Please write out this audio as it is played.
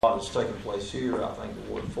that's taking place here. I thank the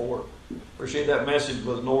Lord for it. Appreciate that message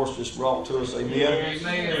Brother Norris just brought to us. Amen.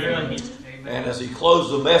 Amen. And as he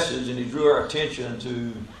closed the message and he drew our attention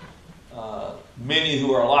to many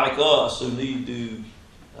who are like us, who need to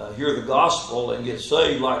hear the gospel and get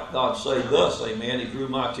saved like God saved us. Amen. He drew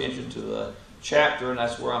my attention to the chapter, and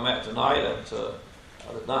that's where I'm at tonight. At the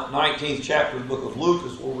 19th chapter of the book of Luke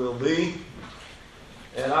is where we'll be.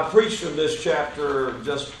 And I preached from this chapter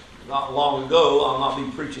just not long ago. I'll not be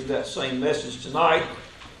preaching that same message tonight.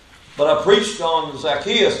 But I preached on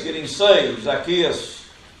Zacchaeus getting saved. Zacchaeus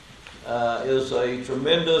is a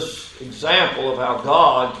tremendous example of how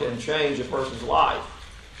God can change a person's life.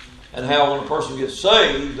 And how when a person gets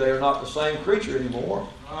saved, they are not the same creature anymore.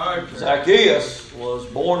 Zacchaeus was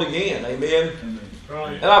born again. Amen.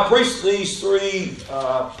 And I preached these 3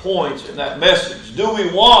 points in that message. Do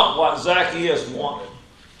we want what Zacchaeus wanted?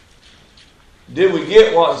 Did we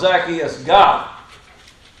get what Zacchaeus got?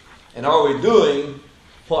 And are we doing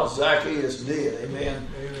what Zacchaeus did? Amen.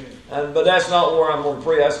 But that's not where I'm going to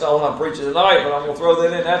preach. That's not what I'm preaching tonight. But I'm going to throw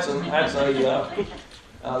that in. That's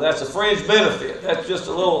a fringe benefit. That's just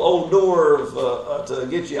a little old door to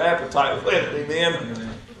get your appetite with. Amen.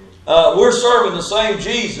 We're serving the same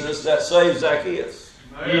Jesus that saved Zacchaeus.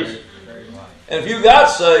 Yes. And if you got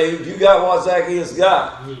saved, you got what Zacchaeus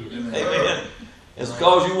got. Amen. It's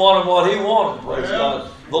because you wanted what he wanted. Praise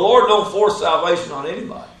God. The Lord don't force salvation on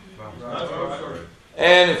anybody.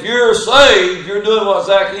 And if you're saved, you're doing what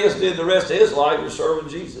Zacchaeus did the rest of his life. You're serving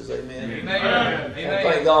Jesus. Amen. Amen. And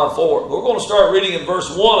thank God for it. We're going to start reading in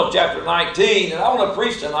verse 1 of chapter 19. And I want to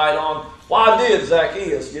preach tonight on why did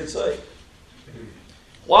Zacchaeus get saved?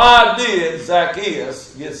 Why did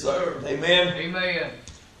Zacchaeus get saved? Amen. Amen.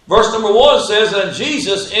 Verse number 1 says, and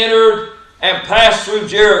Jesus entered and passed through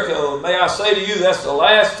Jericho. And may I say to you, that's the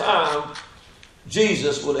last time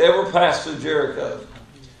Jesus would ever pass through Jericho.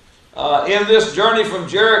 In this journey from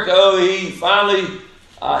Jericho, he finally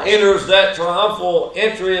enters that triumphal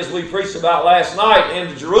entry, as we preached about last night,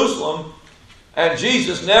 into Jerusalem. And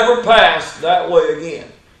Jesus never passed that way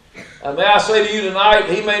again. And may I say to you tonight,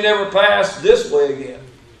 he may never pass this way again.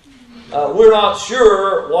 We're not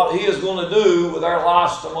sure what he is going to do with our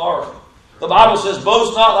lives tomorrow. The Bible says,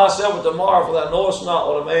 boast not thyself with tomorrow, for thou knowest not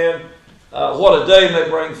what a day may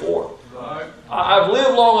bring forth. Right. I've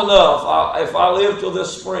lived long enough. If I live till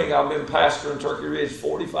this spring, I've been pastor in Turkey Ridge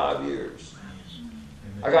 45 years.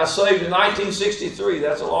 I got saved in 1963.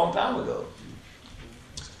 That's a long time ago.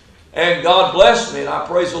 And God blessed me, and I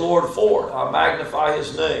praise the Lord for it. I magnify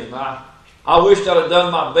His name. I wished I'd have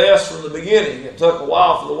done my best from the beginning. It took a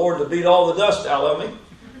while for the Lord to beat all the dust out of me.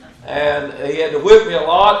 And He had to whip me a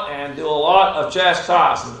lot and do a lot of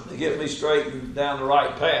chastisement to get me straight and down the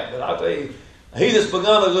right path. But I tell you, He that's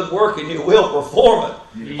begun a good work in you will perform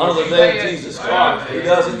it unto the day of Jesus Christ. He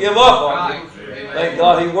doesn't give up on you. Thank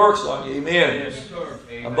God He works on you. Amen.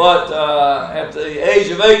 But at the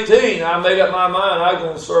age of 18, I made up my mind I'm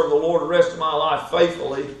going to serve the Lord the rest of my life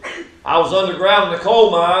faithfully. I was underground in the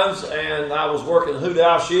coal mines, and I was working the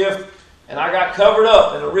hoot-owl shift, and I got covered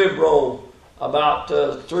up in a rib roll about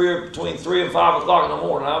between 3 and 5 o'clock in the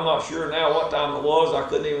morning. I'm not sure now what time it was. I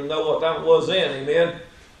couldn't even know what time it was then. Amen.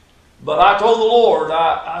 But I told the Lord,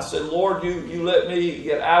 I said, Lord, you let me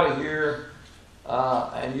get out of here,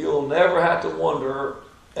 and you'll never have to wonder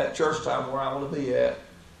at church time where I want to be at.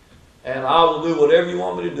 And I will do whatever you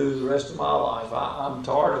want me to do the rest of my life. I'm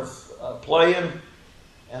tired of playing,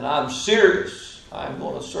 and I'm serious. I'm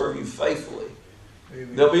going to serve you faithfully.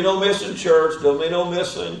 Amen. There'll be no missing church. There'll be no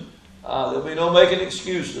missing. There'll be no making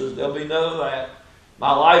excuses. There'll be none of that.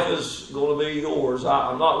 My life is going to be yours.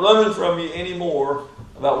 I'm not running from you anymore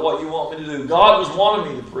about what you want me to do. God was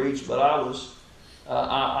wanting me to preach, but I'm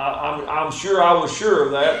sure I was sure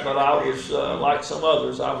of that, but I was like some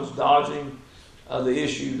others. I was dodging the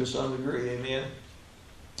issue to some degree. Amen.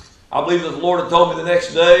 I believe that the Lord had told me the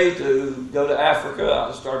next day to go to Africa.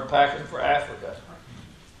 I started packing for Africa.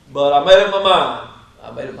 But I made up my mind.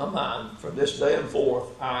 From this day and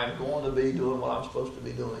forth, I'm going to be doing what I'm supposed to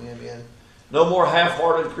be doing. Amen. No more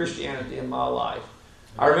half-hearted Christianity in my life.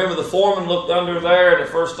 I remember the foreman looked under there, and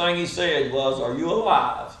the first thing he said was, "Are you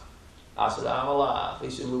alive?" I said, "I'm alive." He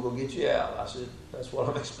said, "We will get you out." I said, "That's what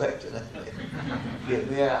I'm expecting." Get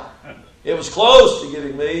me out. It was close to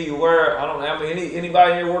getting me. I don't know how many,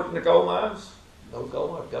 anybody here working the coal mines? No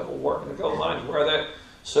coal mines. Couple working the coal mines. You wear that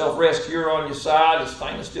self-rescuer on your side, this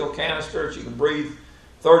stainless steel canister that you can breathe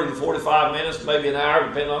 30 to 45 minutes, maybe an hour,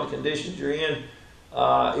 depending on the conditions you're in.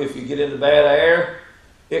 If you get into bad air,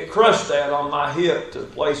 it crushed that on my hip to the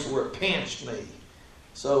place where it pinched me.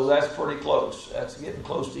 So that's pretty close. That's getting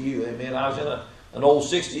close to you. Amen. I was in a an old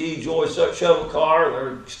 60E Joy shovel car.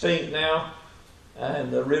 They're extinct now.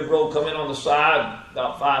 And the rib road come in on the side,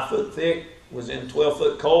 about 5 foot thick, was in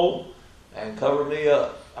 12-foot coal, and covered me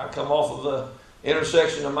up. I come off of the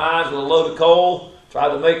intersection of mines with a load of coal, tried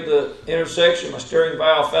to make the intersection. My steering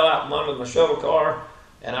valve fell out from under my shovel car,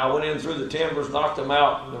 and I went in through the timbers, knocked them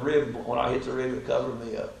out, and the rib, when I hit the rib, it covered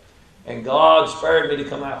me up. And God spared me to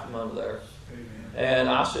come out from under there. Amen. And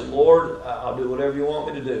I said, Lord, I'll do whatever you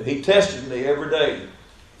want me to do. He tested me every day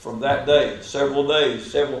from that day, several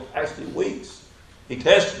days, actually weeks. He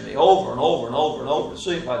tested me over and over and over and over to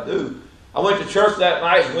see if I do. I went to church that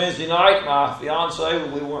night. It was Wednesday night. My fiance,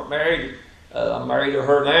 we weren't married. I'm married to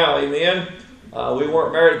her now, amen. We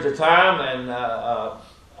weren't married at the time, and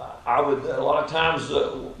I would a lot of times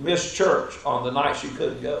miss church on the night she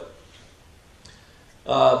couldn't go.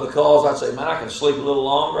 Because I'd say, man, I can sleep a little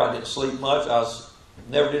longer. I didn't sleep much.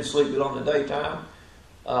 Never did sleep good on the daytime.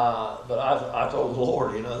 But I told the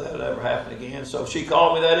Lord, that'll never happen again. So she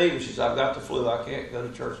called me that evening. She said, I've got the flu. I can't go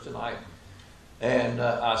to church tonight. And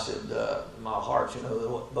I said, my heart,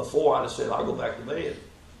 before I'd have said, I'll go back to bed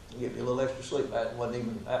and get me a little extra sleep. That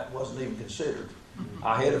wasn't even considered.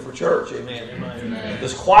 I headed for church, amen. Amen.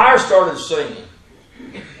 This choir started singing,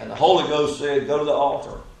 and the Holy Ghost said, go to the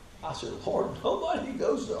altar. I said, Lord, nobody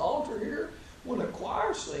goes to the altar here when a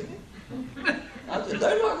choir's singing. I said,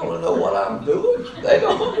 they're not going to know what I'm doing. They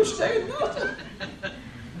don't understand nothing.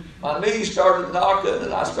 My knees started knocking,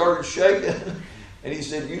 and I started shaking. And he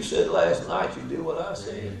said, you said last night you do what I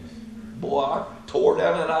said. Boy, I tore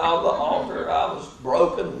down and out of the altar. I was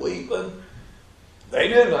broken, weeping. They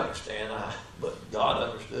didn't understand, but God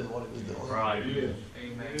understood what he was doing. Right. Yeah.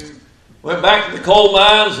 Amen. Went back to the coal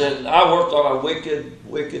mines, and I worked on a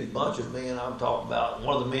wicked bunch of men I'm talking about.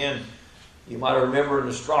 One of the men, you might remember in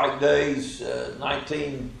the strike days,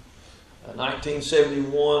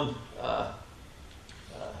 1971,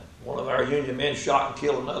 one of our union men shot and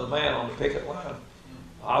killed another man on the picket line.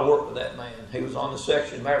 I worked with that man. He was on the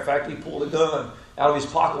section. Matter of fact, he pulled a gun out of his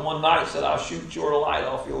pocket one night and said, I'll shoot your light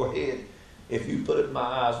off your head if you put it in my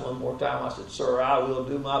eyes one more time. I said, sir, I will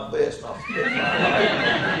do my best, and I'll put my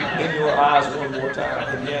light in your eyes one more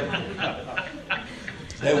time. Again,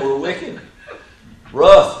 they were wicked,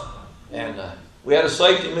 rough, and we had a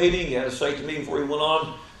safety meeting. He had a safety meeting before he went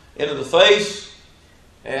on into the face,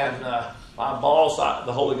 and my boss,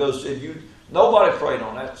 the Holy Ghost said, nobody prayed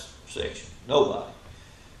on that section. Nobody.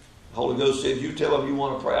 The Holy Ghost said, you tell them you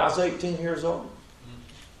want to pray. I was 18 years old.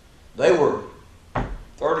 They were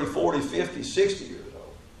 30, 40, 50, 60 years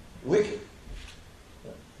old. Wicked.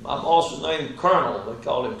 My boss was named Colonel. They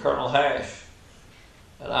called him Colonel Hash.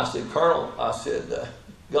 And I said, Colonel,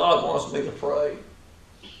 God wants me to pray.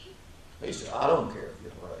 He said, I don't care if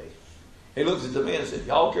you pray. He looked at the men and said,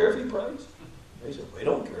 y'all care if he prays? He said, we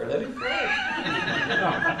don't care. Let him pray.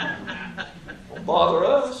 Don't bother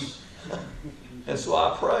us. And so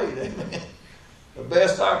I prayed, amen. The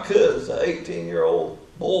best I could as an 18-year-old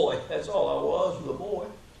boy. That's all I was a boy.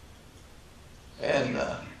 And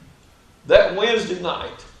that Wednesday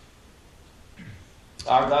night,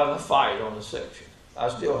 I got in a fight on the section. I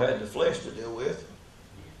still had the flesh to deal with.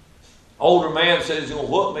 Older man said he's going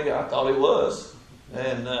to whoop me. I thought he was.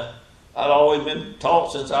 And I'd always been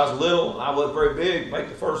taught since I was little, and I wasn't very big, make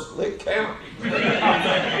the first lick count.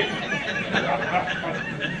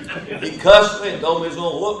 He cussed me and told me he was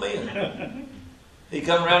going to whoop me. And he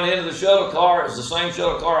come around the end of the shuttle car. It's the same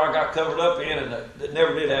shuttle car I got covered up in, and it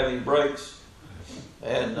never did have any brakes.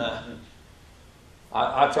 And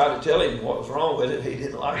I tried to tell him what was wrong with it. He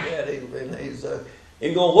didn't like that. He's going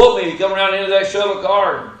to whoop me. He come around the end of that shuttle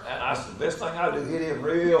car, and I said, the best thing I do is hit him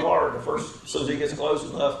real hard as soon as he gets close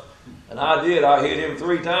enough. And I did. I hit him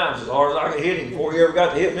 3 times as hard as I could hit him before he ever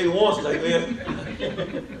got to hit me once, amen.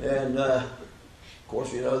 And, of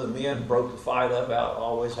course, the men broke the fight up out. It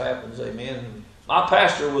always happens, amen. My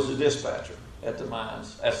pastor was a dispatcher at the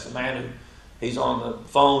mines. That's the man who, he's on the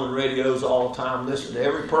phone and radios all the time, listening to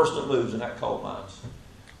every person that moves in that coal mines.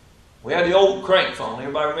 We had the old crank phone.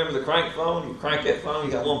 Everybody remember the crank phone? You crank that phone,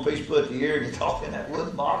 you got one piece put in the ear, and you talk in that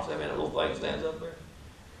wooden box. I mean, that little thing stands up there.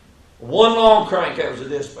 One long crank, that was a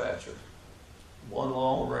dispatcher. One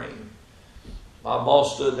long ring. My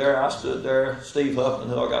boss stood there, I stood there. Steve Huffman,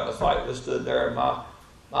 who I got in a fight with, stood there. And my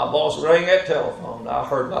boss rang that telephone. I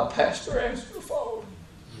heard my pastor answer the phone.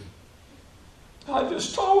 I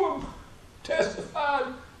just told him, testified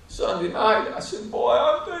Sunday night. I said, boy,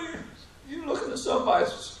 I'll tell you, you're looking at somebody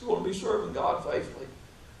that's going to be serving God faithfully.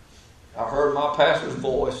 I heard my pastor's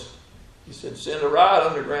voice. He said, send a riot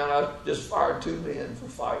underground. I just fired 2 men for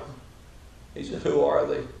fighting. He said, who are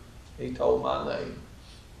they? He told my name.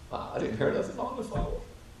 I didn't hear nothing on the phone.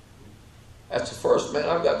 That's the first man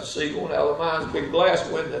I've got to see going out of the mine's big glass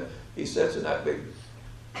window. He sits in that big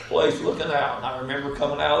place looking out. And I remember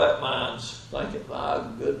coming out of that mines thinking, my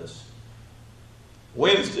goodness.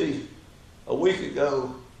 Wednesday, a week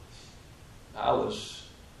ago, I was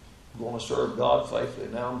going to serve God faithfully.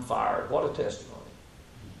 Now I'm fired. What a testimony.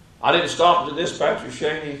 I didn't stop to dispatcher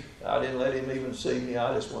Shaney. I didn't let him even see me.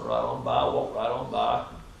 I just went right on by, walked right on by.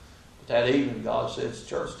 But that evening, God said, it's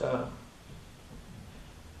church time.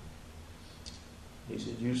 He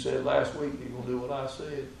said, you said last week you're going to do what I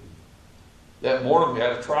said. That morning we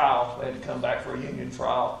had a trial. They had to come back for a union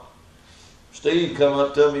trial. Steve come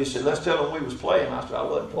up to me and said, let's tell them we was playing. I said, I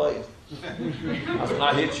wasn't playing. I said, when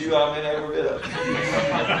I hit you, I meant every bit of it.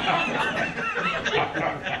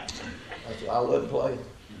 I said, I wasn't playing.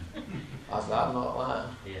 I said, I'm not lying.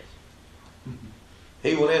 Yes.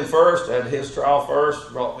 He went in first, had his trial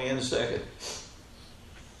first, brought me in second.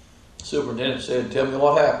 Superintendent said, tell me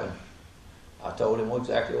what happened. I told him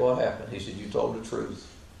exactly what happened. He said, you told the truth.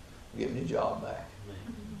 Give me your job back.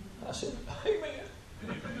 I said, amen.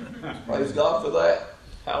 Praise God for that.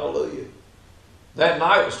 Hallelujah. That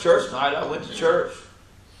night was church night. I went to church.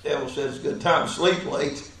 The devil said it's a good time to sleep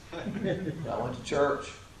late. I went to church.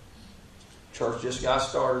 Church just got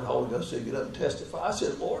started. The Holy Ghost said, get up and testify. I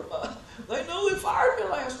said, Lord, they know they fired me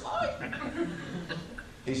last night.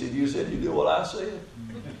 He said, you said you do what I said.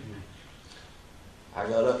 I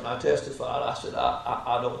got up and I testified. I said,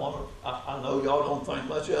 I don't want to, I know y'all don't think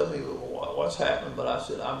much of me, what's happened, but I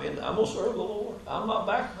said, I'm going to serve the Lord. I'm not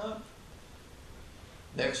backing up.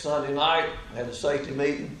 Next Sunday night, I had a safety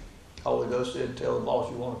meeting. Holy Ghost said, tell the boss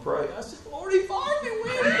you want to pray. I said, Lord, he fired me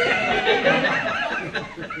Wednesday.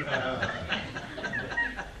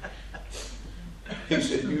 He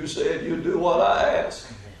said, you said you'd do what I asked.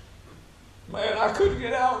 Man, I couldn't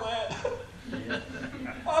get out of that.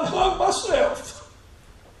 I hung myself.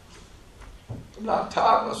 And I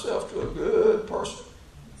tied myself to a good person.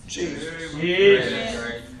 Jesus.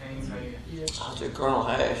 Yes. I said, Colonel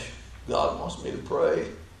Hash, God wants me to pray.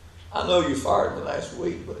 I know you fired me last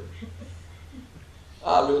week, but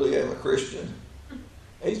I really am a Christian.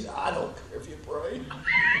 He said, I don't care if you pray.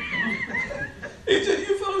 He said,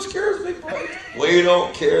 you fellas care if they pray? We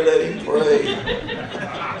don't care, let him pray.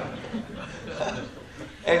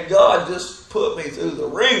 And God just put me through the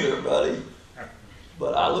ringer, buddy.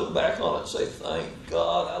 But I look back on it and say, thank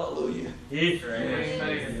God, hallelujah. He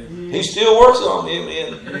still works on me,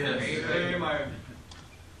 amen.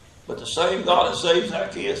 But the same God that saved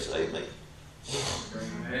Zacchaeus saved me.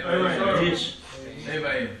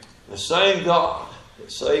 Amen. The same God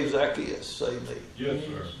that saved Zacchaeus saved me. Yes,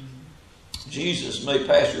 sir. Jesus may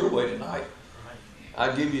pass your way tonight.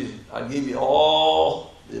 I give you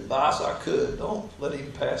all the advice I could. Don't let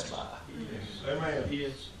him pass by. Amen.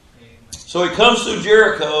 Yes. So he comes through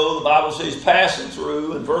Jericho. The Bible says he's passing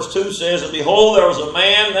through. And verse 2 says, and behold, there was a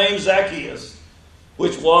man named Zacchaeus,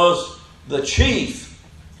 which was the chief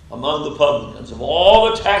among the publicans. Of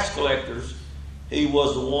all the tax collectors, he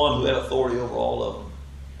was the one who had authority over all of them.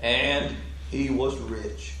 And he was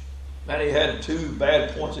rich. Man, he had two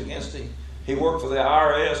bad points against him. He worked for the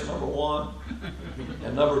IRS, number one.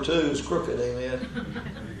 And number two, he was crooked, amen.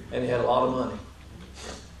 And he had a lot of money.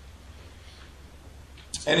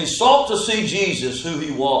 And he sought to see Jesus, who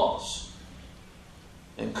he was,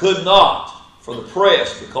 and could not for the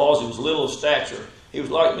press, because he was little of stature. He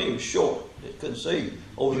was like me, he was short. He couldn't see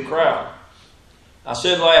over the crowd. I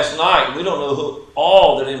said last night, we don't know who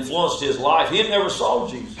all that influenced his life. He had never saw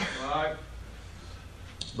Jesus. Right.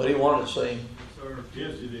 But he wanted to see him. Sir.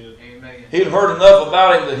 Yes, he did. Amen. He'd heard enough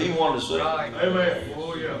about him that he wanted to see him. Right. Amen.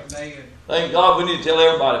 Oh, yeah. Amen. Thank God we need to tell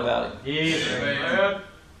everybody about him. Yes. Amen.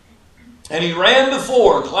 And he ran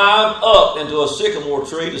before and climbed up into a sycamore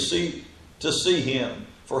tree to see him,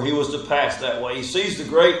 for he was to pass that way. He sees the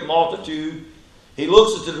great multitude. He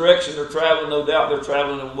looks at the direction they're traveling. No doubt they're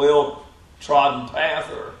traveling in a well-trodden path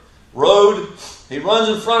or road. He runs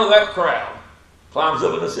in front of that crowd, climbs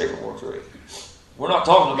up in a sycamore tree. We're not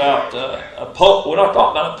talking about we're not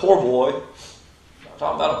talking about a poor boy. We're not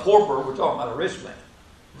talking about a pauper. We're talking about a rich man.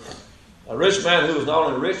 A rich man who was not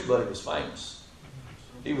only rich, but he was famous.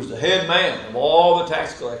 He was the head man of all the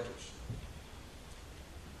tax collectors.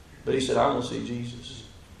 But he said, I want to see Jesus,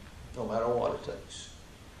 no matter what it takes.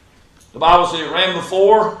 The Bible said he ran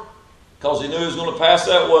before because he knew he was going to pass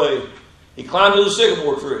that way. He climbed to the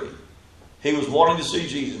sycamore tree. He was wanting to see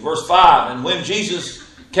Jesus. Verse 5, and when Jesus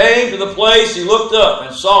came to the place, he looked up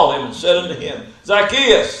and saw him and said unto him,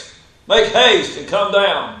 Zacchaeus, make haste and come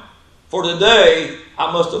down, for today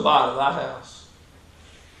I must abide at thy house.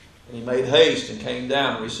 And he made haste and came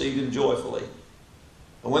down and received him joyfully.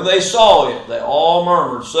 And when they saw it, they all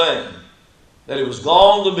murmured, saying, that he was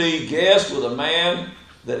gone to be guest with a man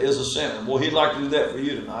that is a sinner. Boy, he'd like to do that for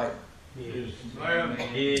you tonight. Yes.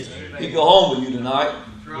 He'd go home with you tonight.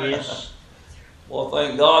 Yes. Well,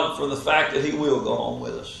 thank God for the fact that he will go home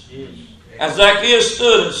with us. And Zacchaeus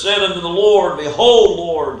stood and said unto the Lord, Behold,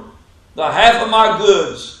 Lord, the half of my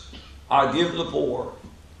goods I give to the poor.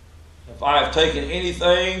 If I have taken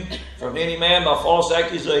anything from any man by false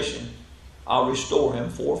accusation, I'll restore him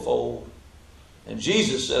fourfold. And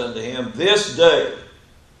Jesus said unto him, This day,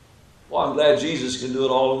 well, I'm glad Jesus can do it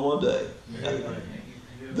all in one day.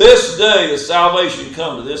 This day is salvation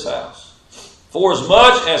come to this house. For as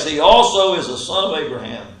much as he also is a son of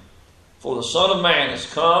Abraham, for the Son of Man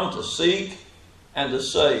has come to seek and to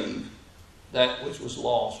save that which was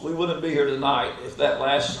lost. We wouldn't be here tonight if that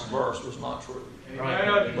last verse was not true.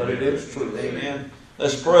 Amen. But it is true. Amen.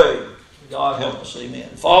 Let's pray. God help us. Amen.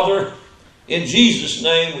 Father, in Jesus'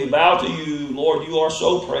 name we bow to you. Lord, you are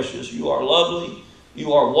so precious. You are lovely.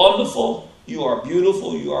 You are wonderful. You are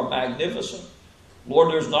beautiful. You are magnificent.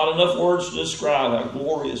 Lord, there's not enough words to describe how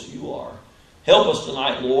glorious you are. Help us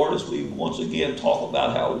tonight, Lord, as we once again talk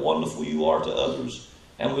about how wonderful you are to others.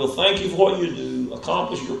 And we'll thank you for what you do.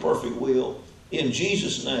 Accomplish your perfect will. In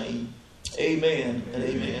Jesus' name, amen and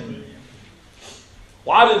amen.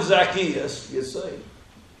 Why did Zacchaeus get saved?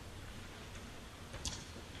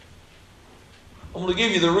 I'm going to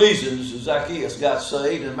give you the reasons Zacchaeus got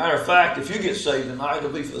saved. And as a matter of fact, if you get saved tonight, it'll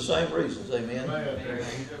be for the same reasons. Amen.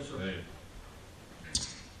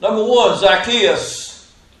 Number one,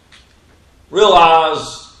 Zacchaeus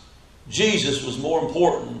realized Jesus was more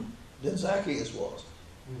important than Zacchaeus was.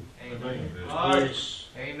 Amen.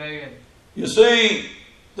 Amen. You see,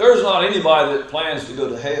 there's not anybody that plans to go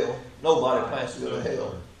to hell. Nobody plans to go to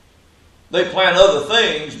hell. They plan other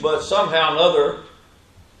things, but somehow or another,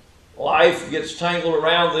 life gets tangled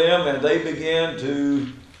around them and they begin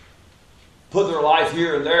to put their life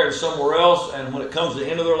here and there and somewhere else, and when it comes to the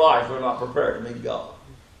end of their life, they're not prepared to meet God.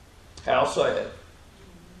 How sad.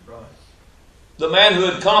 Right. The man who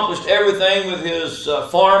had accomplished everything with his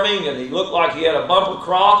farming, and he looked like he had a bumper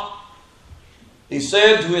crop, he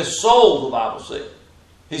said to his soul, the Bible said,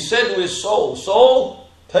 he said to his soul, Soul,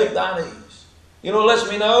 take thine ease. You know, it lets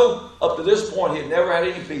me know, up to this point, he had never had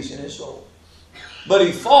any peace in his soul. But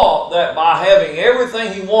he thought that by having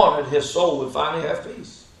everything he wanted, his soul would finally have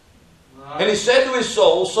peace. And he said to his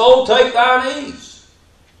soul, Soul, take thine ease.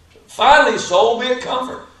 Finally, soul, be at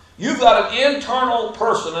comfort. You've got an internal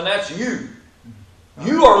person, and that's you.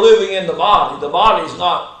 You are living in the body. The body's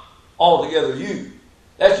not altogether you.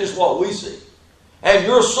 That's just what we see. And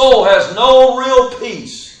your soul has no real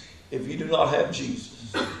peace if you do not have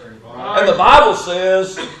Jesus. And the Bible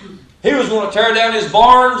says he was going to tear down his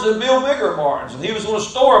barns and build bigger barns. And he was going to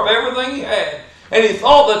store up everything he had. And he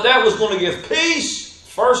thought that that was going to give peace,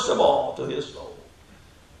 first of all, to his soul.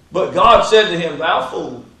 But God said to him, Thou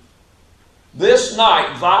fool, this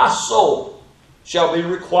night thy soul shall be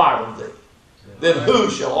required of thee. Then who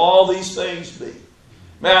shall all these things be?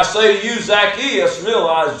 May I say to you, Zacchaeus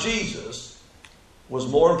realized Jesus was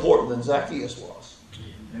more important than Zacchaeus was.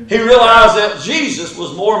 He realized that Jesus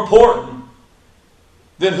was more important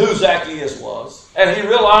than who Zacchaeus was. And he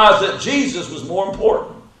realized that Jesus was more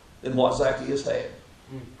important than what Zacchaeus had.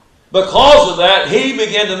 Because of that, he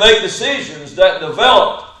began to make decisions that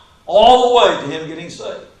developed all the way to him getting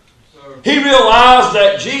saved. He realized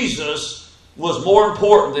that Jesus was more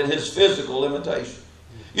important than his physical limitation.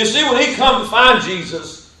 You see, when he come to find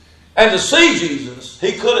Jesus and to see Jesus,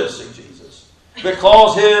 he couldn't see Jesus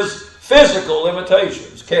because his physical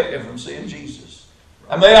limitations kept him from seeing Jesus.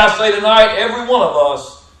 And may I say tonight, every one of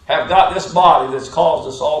us have got this body that's caused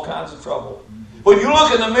us all kinds of trouble. When you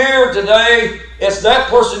look in the mirror today, it's that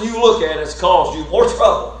person you look at that's caused you more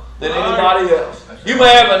trouble than anybody else. You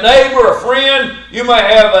may have a neighbor, a friend. You may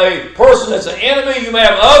have a person that's an enemy. You may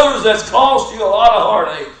have others that's caused you a lot of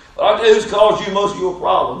heartache. But I tell you who's caused you most of your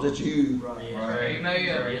problems. It's you. Amen.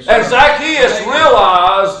 And Zacchaeus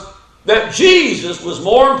realized that Jesus was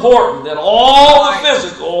more important than all the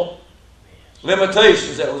physical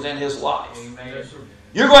limitations that was in his life. Amen.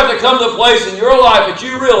 You're going to come to a place in your life that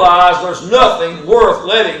you realize there's nothing worth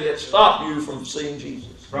letting it stop you from seeing Jesus.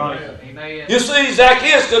 Right. Amen. You see,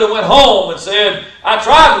 Zacchaeus could have went home and said, I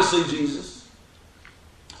tried to see Jesus.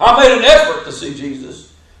 I made an effort to see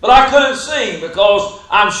Jesus. But I couldn't see him because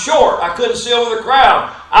I'm short. I couldn't see over the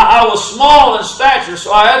crowd. I was small in stature,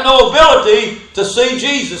 so I had no ability to see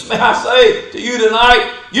Jesus. May I say to you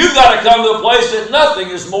tonight, you've got to come to a place that nothing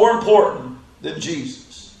is more important than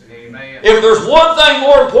Jesus. Amen. If there's one thing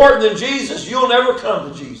more important than Jesus, you'll never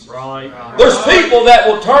come to Jesus. Right. There's people that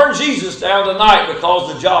will turn Jesus down tonight because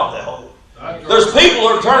of the job they hold. There's people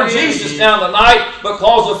who turn Jesus down tonight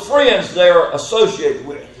because of friends they're associated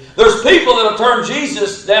with. There's people that will turn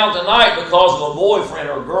Jesus down tonight because of a boyfriend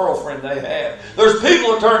or a girlfriend they have. There's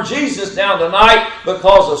people that turn Jesus down tonight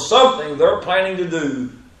because of something they're planning to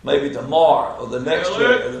do, maybe tomorrow or the next day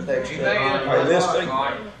or the next day. Are you listening?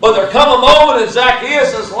 But there come a moment in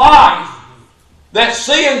Zacchaeus' life that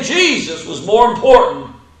seeing Jesus was more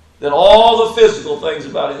important than all the physical things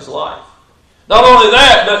about his life. Not only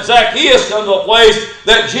that, but Zacchaeus come to a place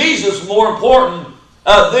that Jesus was more important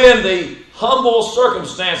than the humble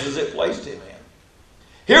circumstances it placed him in.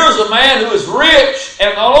 Here's a man who is rich,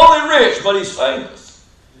 and not only rich, but he's famous.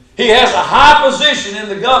 He has a high position in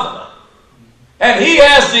the government. And he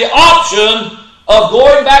has the option of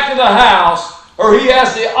going back to the house, or he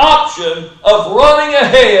has the option of running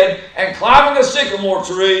ahead and climbing a sycamore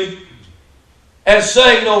tree and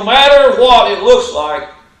saying, no matter what it looks like,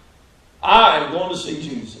 I am going to see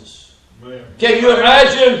Jesus. Can you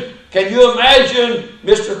imagine? Can you imagine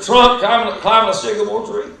Mr. Trump climbing a sycamore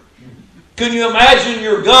tree? Can you imagine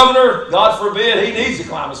your governor? God forbid he needs to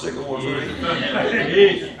climb a sycamore tree.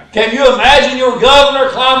 Can you imagine your governor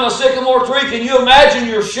climbing a sycamore tree? Can you imagine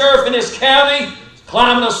your sheriff in his county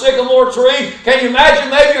climbing a sycamore tree? Can you imagine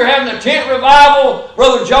maybe you're having a tent revival,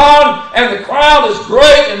 Brother John, and the crowd is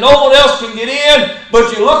great and no one else can get in, but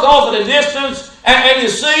you look off at a distance and you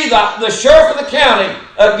see the sheriff of the county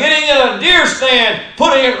getting in a deer stand,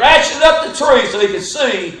 putting it ratcheted up the tree so he could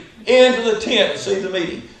see into the tent and see the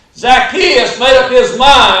meeting. Zacchaeus made up his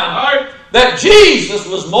mind that Jesus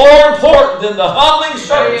was more important than the humbling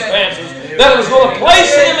circumstances that was going to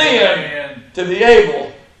place him in to be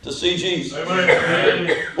able to see Jesus.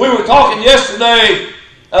 We were talking yesterday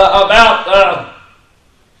about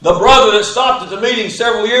the brother that stopped at the meeting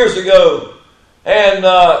several years ago and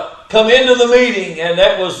come into the meeting, and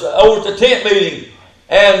that was over at the tent meeting.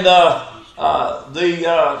 And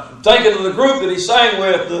thinking of the group that he sang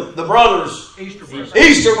with, the brothers,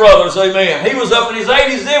 Easter Brothers, amen. He was up in his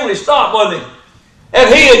 80s then when he stopped, wasn't he? And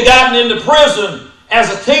he had gotten into prison as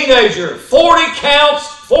a teenager,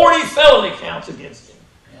 40 felony counts against him.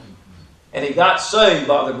 And he got saved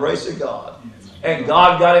by the grace of God. And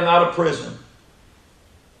God got him out of prison.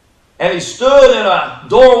 And he stood in a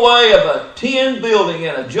doorway of a tin building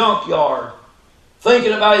in a junkyard,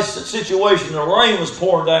 thinking about his situation. The rain was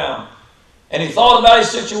pouring down. And he thought about his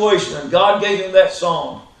situation, and God gave him that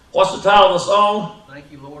song. What's the title of the song?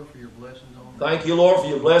 Thank you, Lord, for your blessings on me. Thank you, Lord, for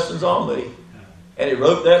your blessings on me. And he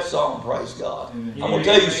wrote that song, praise God. I'm going to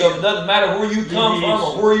tell you something. It doesn't matter where you come from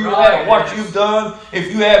or where you're at or what you've done.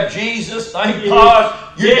 If you have Jesus, thank God,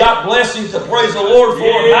 you've got blessings to praise the Lord for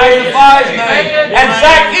and magnify His name. And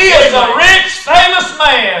Zacchaeus, a rich, famous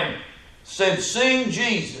man, said, seeing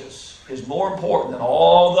Jesus is more important than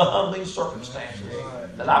all the humbling circumstances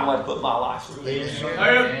that I'm going to put my life through. You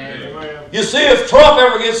see, if Trump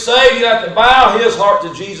ever gets saved, you have to bow his heart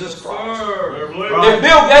to Jesus Christ. If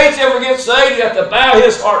Bill Gates ever gets saved, you have to bow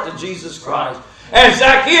his heart to Jesus Christ. And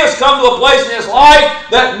Zacchaeus come to a place in his life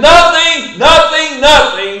that nothing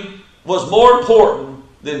was more important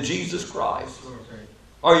than Jesus Christ.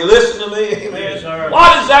 Are you listening to me? Amen.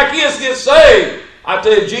 Why did Zacchaeus get saved? I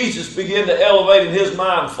tell you, Jesus began to elevate in his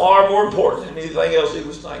mind far more important than anything else he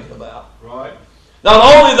was thinking about. Right. Not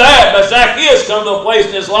only that, but Zacchaeus come to a place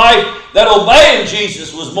in his life that obeying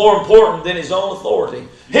Jesus was more important than his own authority.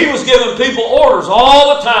 He was giving people orders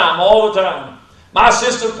all the time. My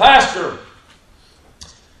assistant pastor,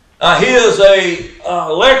 he is a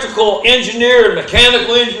electrical engineer and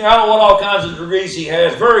mechanical engineer. I don't know what all kinds of degrees he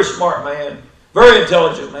has. Very smart man. Very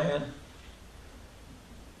intelligent man.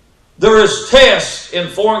 There is tests in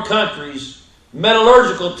foreign countries,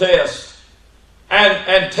 metallurgical tests,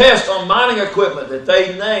 and tests on mining equipment that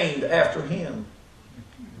they named after him.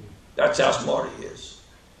 That's how smart he is.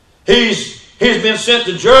 He's been sent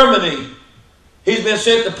to Germany. He's been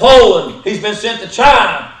sent to Poland. He's been sent to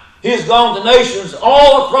China. He has gone to nations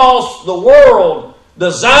all across the world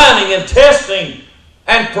designing and testing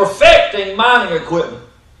and perfecting mining equipment.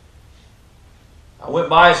 I went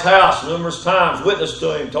by his house numerous times, witnessed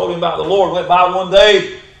to him, told him about the Lord. Went by one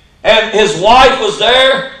day, and his wife was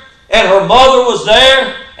there, and her mother was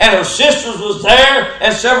there, and her sisters was there,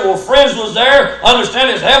 and several friends was there.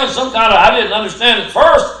 Understanding is having some kind of, I didn't understand at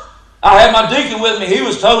first. I had my deacon with me. He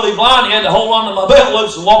was totally blind. He had to hold on to my belt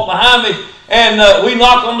loops and walk behind me. And we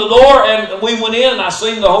knocked on the door, and we went in, and I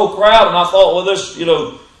seen the whole crowd, and I thought, well, this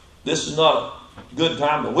is not a good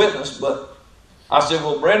time to witness, but I said,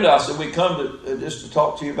 well, Brenda, we come to just to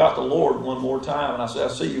talk to you about the Lord one more time. And I said,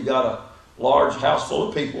 I see you got a large house full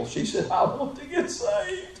of people. She said, I want to get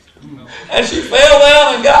saved. And she fell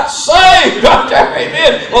down and got saved right there.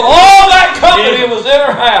 Amen. Well, all that company was in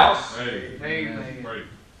her house. Amen.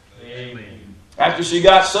 Amen. After she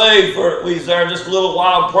got saved, we was there just a little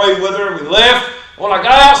while and prayed with her. We left. When I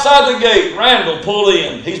got outside the gate, Randall pulled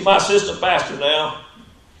in. He's my assistant pastor now.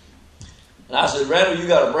 And I said, Randall, you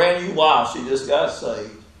got a brand new wife. She just got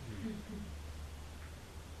saved.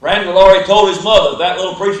 Randall already told his mother, if that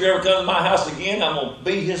little preacher ever comes to my house again, I'm going to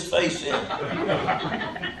beat his face in.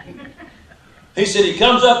 He said he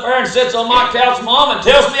comes up there and sits on my couch, Mom, and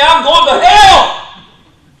tells me I'm going to hell.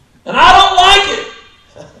 And I don't like it.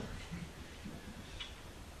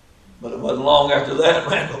 But it wasn't long after that,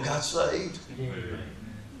 Randall got saved. Amen.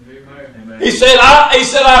 He said, I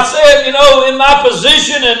said, you know, in my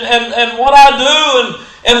position and what I do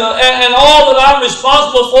and all that I'm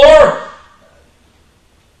responsible for,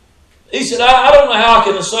 he said, I don't know how I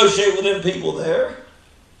can associate with them people there.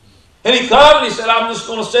 And he come and he said, I'm just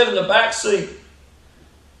going to sit in the back seat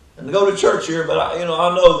and go to church here, but I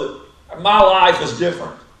know that my life is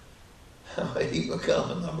different. He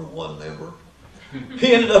become a number one member.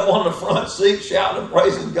 He ended up on the front seat shouting and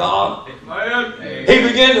praising God. He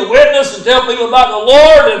began to witness and tell people about the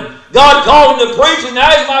Lord, and God called him to preach, and now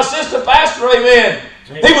he's my assistant pastor. Amen.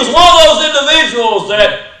 He was one of those individuals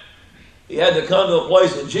that he had to come to a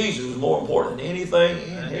place that Jesus was more important than anything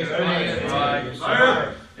in his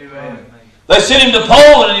life. They sent him to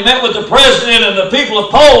Poland, and he met with the president and the people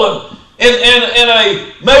of Poland in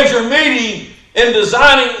a major meeting in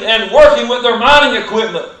designing and working with their mining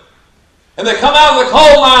equipment. And they come out of the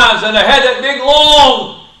coal mines, and they had that big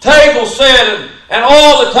long table set, and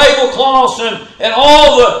all the tablecloths and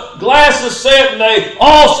all the glasses set, and they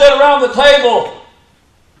all sat around the table.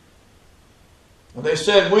 And they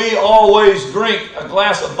said, we always drink a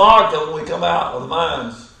glass of vodka when we come out of the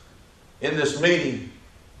mines in this meeting.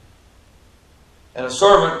 And a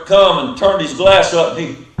servant come and turned his glass up, and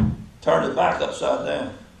he turned it back upside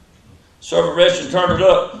down. Servant reached and turned it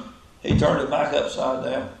up. He turned it back upside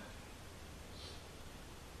down.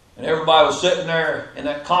 And everybody was sitting there in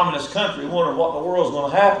that communist country wondering what in the world was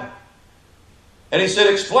going to happen. And he said,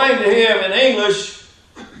 explain to him in English,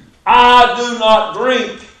 I do not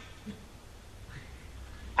drink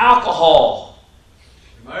alcohol.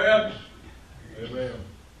 Amen. Amen.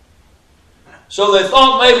 So they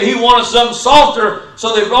thought maybe he wanted something softer,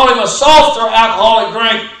 so they brought him a softer alcoholic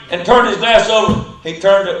drink and turned his glass over. He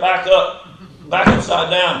turned it back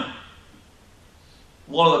upside down.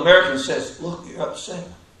 One of the Americans says, look, you're upset.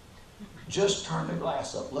 Just turn the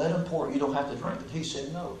glass up. Let him pour it. You don't have to drink it. He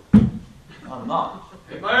said, no, I'm not.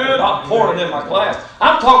 I'm not pouring it in my glass.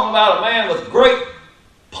 I'm talking about a man with great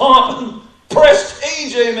pomp and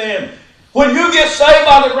prestige, amen. When you get saved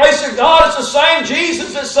by the grace of God, it's the same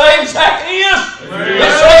Jesus that saved Zacchaeus. The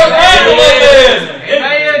same Randall, amen.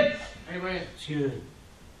 Amen. Amen. It's good.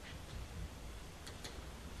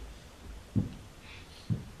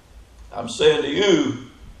 I'm saying to you,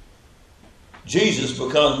 Jesus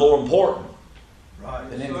becomes more important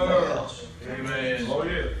than anything else. Amen. Oh,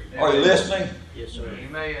 yeah. Are you listening? Yes, sir.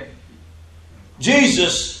 Amen.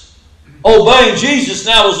 Jesus, obeying Jesus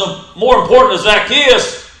now was more important to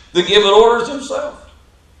Zacchaeus than giving orders himself.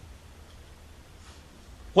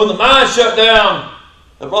 When the mine shut down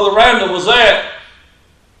that Brother Randall was at,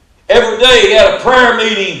 every day he had a prayer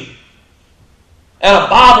meeting and a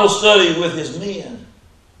Bible study with his men.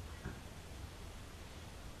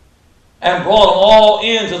 And brought them all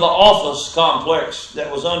into the office complex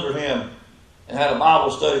that was under him and had a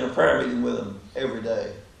Bible study and a prayer meeting with him every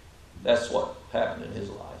day. That's what happened in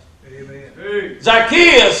his life. Amen.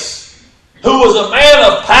 Zacchaeus, who was a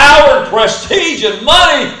man of power and prestige and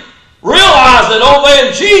money, realized that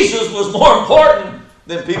obeying Jesus was more important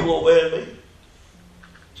than people obeying me.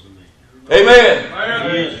 Amen.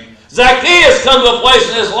 Amen. Zacchaeus come to a place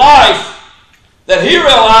in his life that he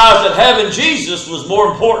realized that having Jesus was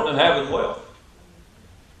more important than having wealth.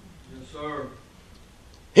 Yes, sir.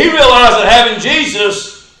 He realized that having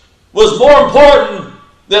Jesus was more important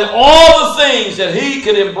than all the things that he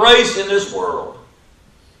could embrace in this world.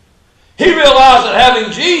 He realized that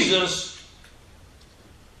having Jesus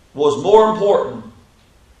was more important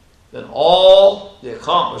than all the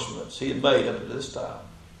accomplishments he had made up to this time.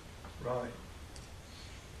 Right.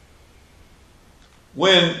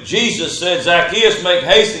 When Jesus said, Zacchaeus, make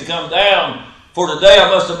haste and come down, for today I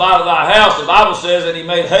must abide at thy house, the Bible says that he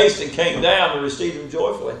made haste and came down and received him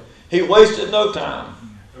joyfully. He wasted no time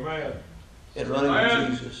Amen. in running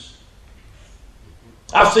to Jesus.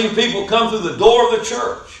 I've seen people come through the door of the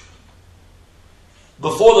church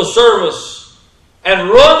before the service and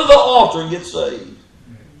run to the altar and get saved.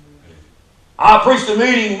 I preached a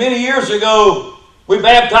meeting many years ago we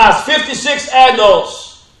baptized 56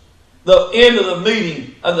 adults the end of the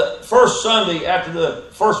meeting, of the first Sunday after the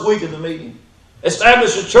first week of the meeting.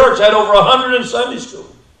 Established a church, had over 100 in Sunday school.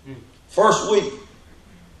 First week.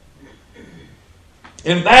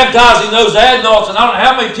 In baptizing those adults, and I don't know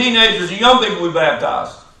how many teenagers and young people we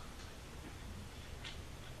baptized.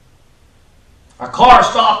 A car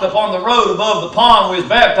stopped up on the road above the pond we was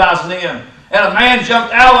baptizing in. And a man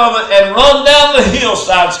jumped out of it and run down the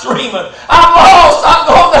hillside screaming, "I'm lost! I'm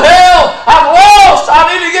going to hell! I'm lost!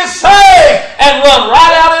 I need to get saved!" And run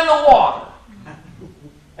right out in the water.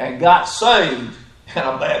 And got saved. And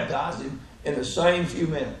I baptized him in the same few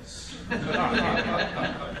minutes.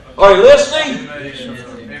 Are you listening?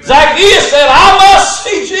 Zacchaeus said, "I must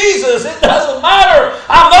see Jesus. It doesn't matter.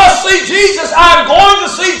 I must see Jesus. I'm going to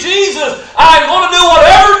see Jesus. I'm going to do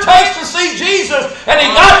whatever it takes to see Jesus." And he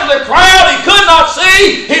got to the crowd he could not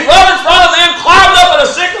see. He ran in front of them, climbed up in a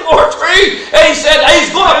sycamore tree, and he said,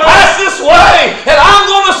 "He's going to pass this way, and I'm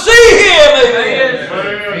going to see him."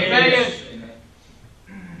 Amen.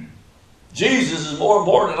 Jesus is more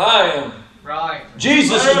important than I am. Right.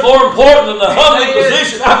 Jesus is more important than the humbling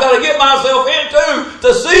position I've got to get myself into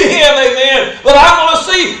to see him, amen. But I'm going to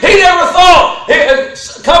see, he never thought,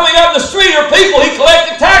 coming up the street are people he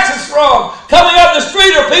collected taxes from. Coming up the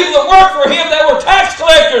street are people that worked for him that were tax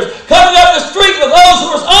collectors. Coming up the street were those who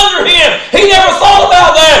was under him. He never thought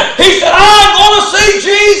about that. He said, "I'm going to see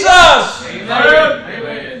Jesus."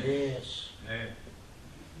 Amen. Yes.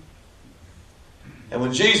 And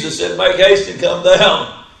when Jesus said, "Make haste and come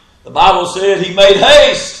down," the Bible said he made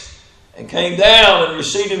haste and came down and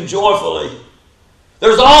received him joyfully.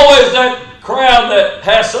 There's always that crowd that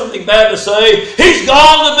has something bad to say. He's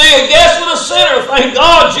gone to be a guest with a sinner. Thank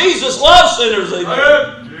God Jesus loves sinners.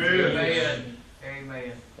 Amen. Amen.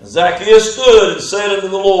 Amen. And Zacchaeus stood and said unto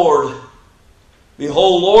the Lord,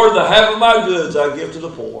 "Behold, Lord, the half of my goods I give to the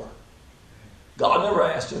poor." God never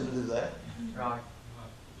asked him to do that. Right.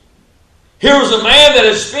 Here was a man that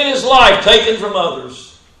had spent his life taken from others.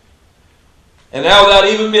 And now without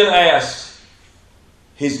even being asked,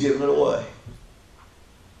 he's giving it away.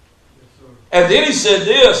 And then he said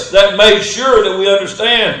this, that made sure that we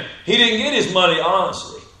understand he didn't get his money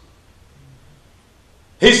honestly.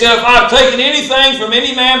 He said, "If I've taken anything from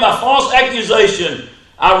any man by false accusation,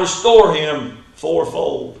 I restore him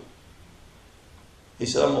fourfold." He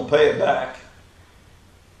said, "I'm going to pay it back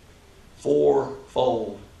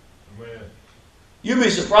fourfold." Amen. You'd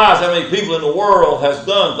be surprised how many people in the world has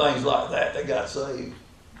done things like that got saved.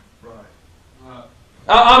 Right.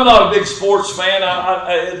 I'm not a big sports fan.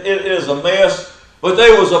 It is a mess. But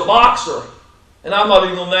there was a boxer, and I'm not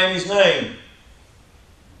even going to name his name.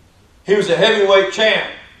 He was a heavyweight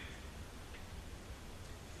champ.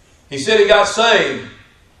 He said he got saved,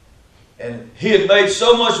 and he had made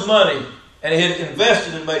so much money, and he had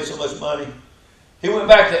invested and made so much money. He went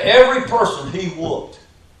back to every person he whooped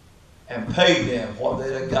and paid them what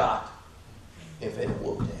they'd have got if they'd have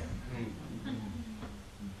whooped him.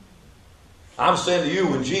 I'm saying to you,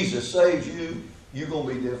 when Jesus saves you, you're going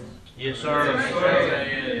to be different. Yes, sir.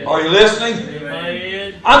 Amen. Are you listening?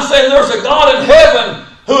 Amen. I'm saying there's a God in heaven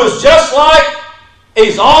who is just like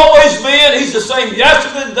he's always been. He's the same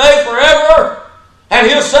yesterday, today, forever. And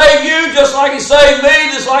he'll save you just like he saved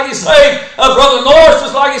me, just like he saved Brother Norris,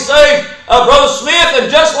 just like he saved Brother Smith, and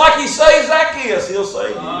just like he saved Zacchaeus, he'll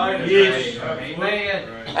save you. Yes. Amen.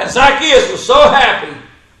 And Zacchaeus was so happy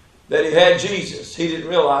that he had Jesus. He didn't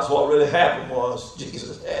realize what really happened was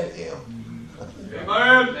Jesus had him.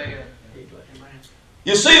 Amen.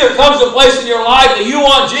 You see, there comes a place in your life that you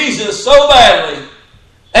want Jesus so badly,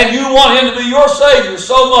 and you want him to be your Savior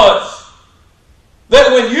so much, that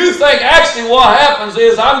when you think actually what happens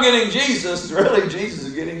is I'm getting Jesus, really Jesus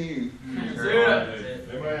is getting you.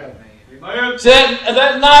 Amen. Amen. Said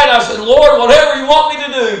that night I said, "Lord, whatever you want me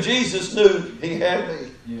to do," Jesus knew he had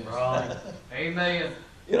me. Right. Amen.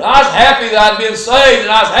 You know, I was happy that I'd been saved,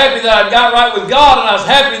 and I was happy that I'd got right with God, and I was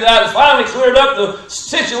happy that I'd finally cleared up the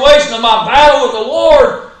situation of my battle with the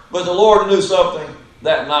Lord. But the Lord knew something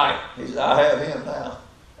that night. He said, "I have him now."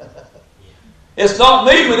 It's not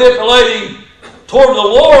me manipulating toward the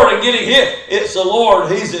Lord and getting hit. It's the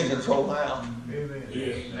Lord. He's in control now. Amen.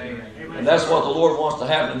 Yes. And that's what the Lord wants to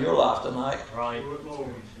happen in your life tonight. Right.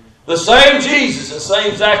 The same Jesus that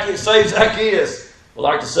saved Zacchaeus would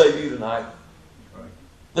like to save you tonight.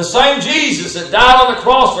 The same Jesus that died on the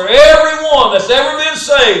cross for everyone that's ever been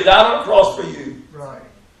saved, died on the cross for you. Right.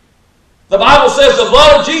 The Bible says the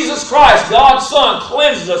blood of Jesus Christ, God's Son,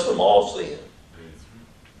 cleanses us from all sin.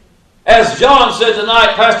 As John said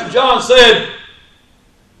tonight, Pastor John said,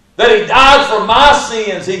 That He died for my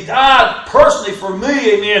sins. He died personally for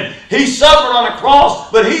me. Amen. He suffered on a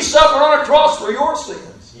cross, but He suffered on a cross for your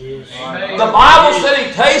sins. Yes. Amen. The Bible said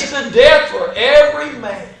He tasted death for every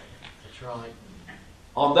man. That's right.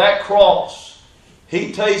 On that cross,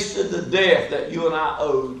 He tasted the death that you and I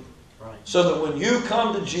owed. Right. So that when you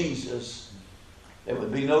come to Jesus, there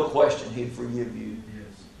would be no question He'd forgive you.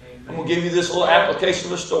 I'm going to give you this little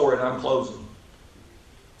application of a story, and I'm closing.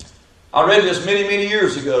 I read this many, many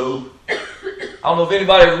years ago. I don't know if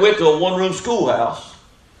anybody ever went to a one-room schoolhouse.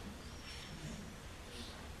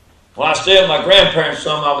 When I stayed with my grandparents,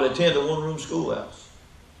 I would attend a one-room schoolhouse.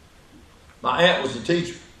 My aunt was the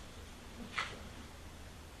teacher.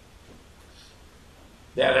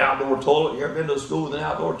 They had an outdoor toilet. You ever been to a school with an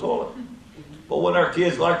outdoor toilet? But wouldn't our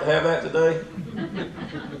kids like to have that today?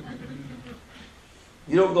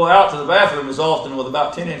 You don't go out to the bathroom as often with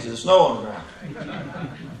about 10 inches of snow on the ground.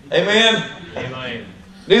 Amen? Amen.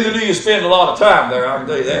 Neither do you spend a lot of time there, I can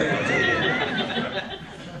tell you that.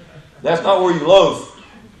 That's not where you loaf.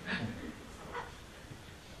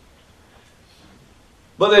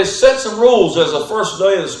 But they set some rules as the first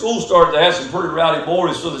day of the school started. They had some pretty rowdy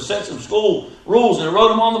boys, so they set some school rules and they wrote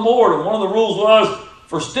them on the board. And one of the rules was,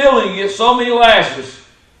 for stealing, you get so many lashes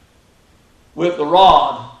with the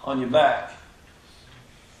rod on your back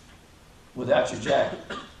without your jacket.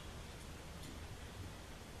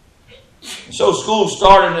 And so school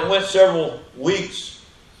started, and it went several weeks.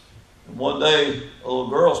 And one day, a little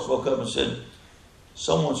girl spoke up and said,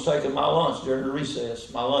 "Someone's taken my lunch during the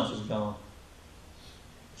recess. My lunch is gone."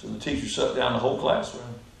 So the teacher shut down the whole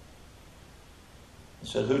classroom and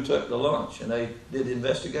said, "Who took the lunch?" And they did the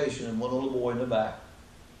investigation, and one little boy in the back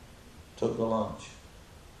took the lunch.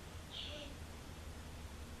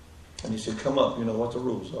 And he said, "Come up, you know what the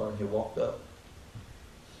rules are." And he walked up.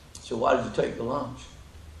 He said, "Why did you take the lunch?"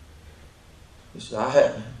 He said, "I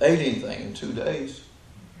hadn't ate anything in 2 days."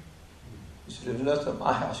 He said, "There was nothing at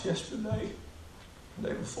my house yesterday, the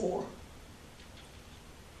day before.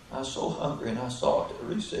 I was so hungry and I saw it at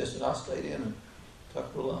recess and I stayed in and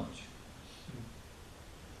took the lunch."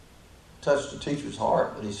 Touched the teacher's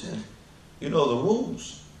heart, but he said, "You know the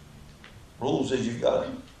rules. Rules is you've got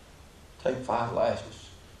to take 5 lashes."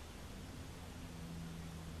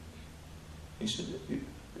 He said, "You're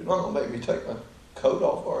not going to make me take my coat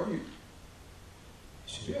off, are you?"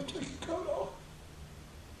 He said, "You have to take your coat off."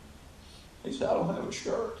 He said, "I don't have a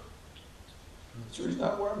shirt. That's the reason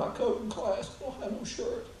I wear my coat in class. I don't have no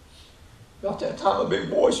shirt." About that time, a big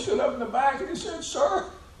boy stood up in the back and he said, "Sir,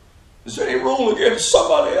 is there any rule against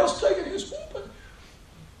somebody else taking his whooping?"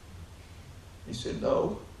 He said,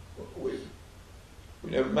 "No, we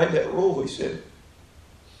never made that rule." He said,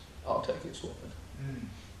 "I'll take his whooping."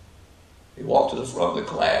 He walked to the front of the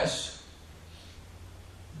class,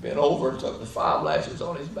 bent over and took the 5 lashes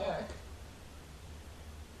on his back.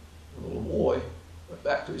 The little boy went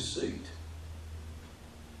back to his seat.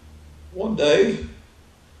 One day,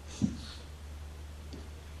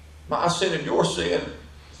 my sin and your sin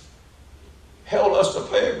held us to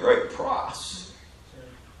pay a great price.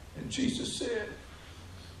 And Jesus said,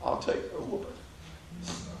 "I'll take their whooping.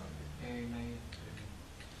 Amen.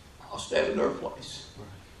 I'll stand in their place.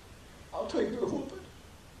 I'll take their whooping.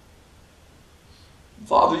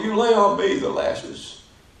 Father, you lay on me the lashes.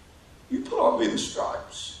 You put on me the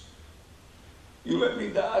stripes. You let me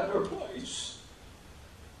die in their place.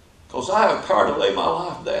 Because I have power to lay my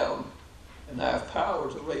life down, and I have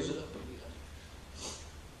power to raise it up again."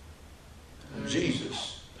 And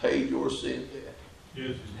Jesus paid your sin debt.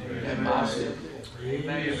 Yes. And my sin debt.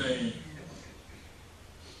 Amen.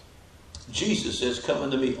 Jesus says, "Come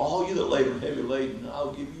unto me, all you that labor and heavy laden, and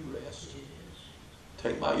I'll give you rest.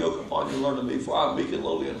 Take my yoke upon you and learn of me, for I am meek and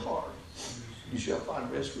lowly in heart. You shall find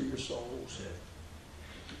rest for your souls."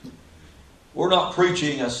 We're not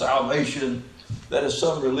preaching a salvation that is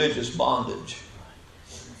some religious bondage.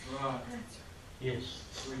 Yes.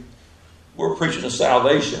 We're preaching a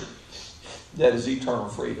salvation that is eternal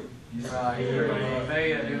freedom. Right.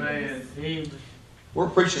 Amen. Amen. We're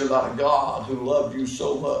preaching about a God who loved you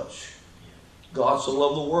so much. God so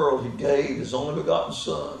loved the world, He gave His only begotten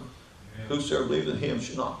Son. Whosoever believeth in Him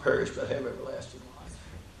should not perish but have everlasting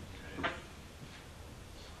life.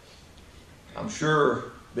 I'm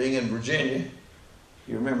sure, being in Virginia,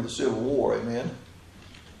 you remember the Civil War, amen?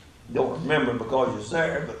 You don't remember it because you was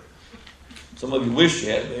there, but some of you wish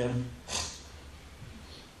you had been.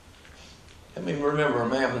 How many remember a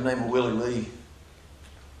man by the name of Willie Lee?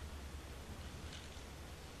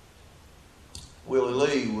 Willie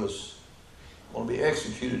Lee was going to be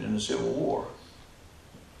executed in the Civil War.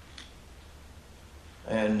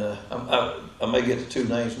 And I may get the 2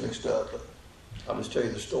 names mixed up, but I'll just tell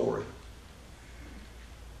you the story.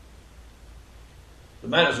 The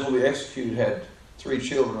man that was going to be executed had 3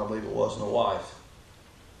 children, I believe it was, and a wife.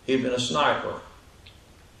 He'd been a sniper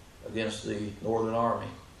against the Northern Army.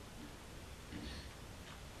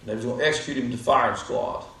 And they was going to execute him to firing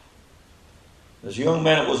squad. This young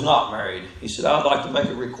man that was not married, he said, I'd like to make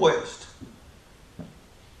a request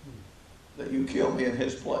that you kill me in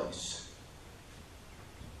his place.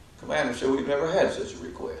 The commander said, we've never had such a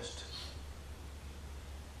request.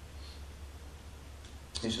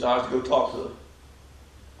 He said, I have to go talk to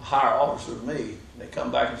a higher officer than me. And they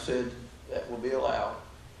come back and said, that will be allowed.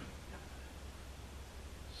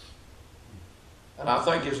 And I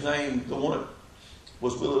think his name, the one that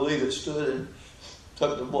was Willie Lee that stood and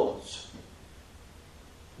took the bullets.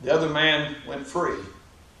 The other man went free.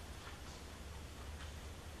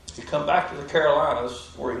 He come back to the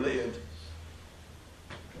Carolinas where he lived.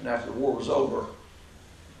 And after the war was over,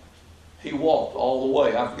 he walked all the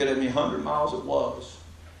way, I forget how many 100 miles it was,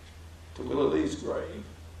 to Willie Lee's grave.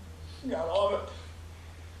 Got on it.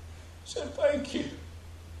 Said, thank you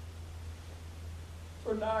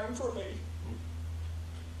for dying for me.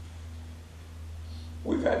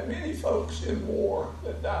 We've had many folks in war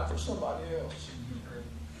that died for somebody else.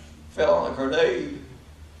 Fell on a grenade,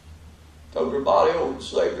 took their body over to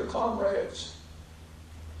save their comrades.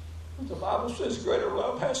 But the Bible says greater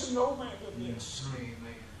love has no man than this.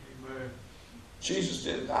 Amen. Jesus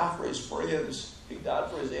didn't die for his friends. He died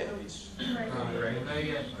for his enemies.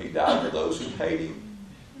 Amen. He died for those who hate him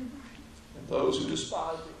and those who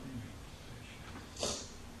despise him.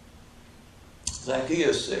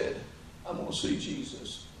 Zacchaeus said, I'm going to see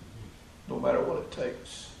Jesus no matter what it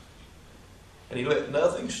takes. And he let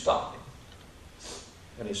nothing stop him.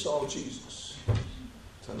 And he saw Jesus.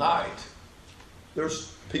 Tonight,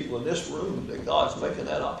 there's people in this room that God's making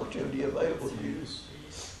that opportunity available to you.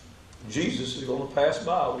 Jesus is going to pass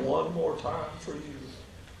by one more time for you.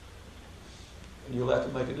 And you'll have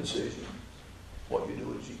to make a decision what you do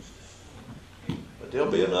with Jesus. But there'll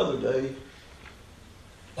be another day.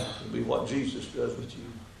 It'll be what Jesus does with you.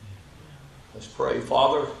 Let's pray.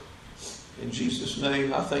 Father, in Jesus'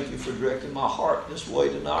 name, I thank you for directing my heart this way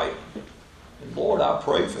tonight. And Lord, I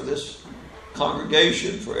pray for this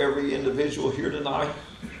congregation, for every individual here tonight.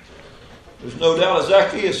 There's no doubt a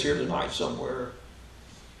Zacchaeus here tonight somewhere.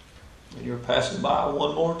 And you're passing by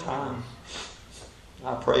one more time.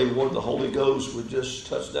 I pray, Lord, the Holy Ghost would just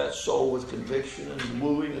touch that soul with conviction and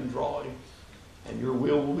wooing and drawing. And your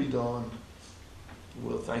will be done.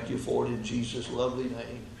 We'll thank you for it in Jesus' lovely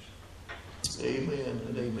name. Amen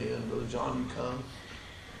and amen. Brother John, you come.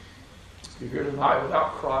 If you're here tonight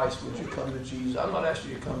without Christ, would you come to Jesus? I'm not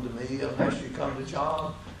asking you to come to me. I'm asking you to come to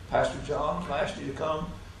John, Pastor John. I'm asking you to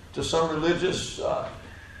come to some religious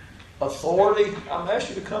authority. I'm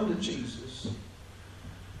asking you to come to Jesus.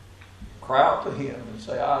 Cry out to him and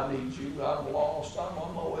say, I need you. I'm lost. I'm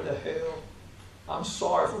on my way to hell. I'm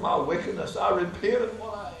sorry for my wickedness. I repent of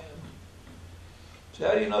what I am. So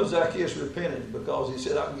how do you know Zacchaeus repented? Because he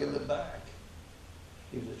said, I can give it back.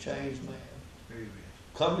 He was a changed man. Amen.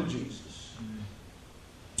 Come to Jesus.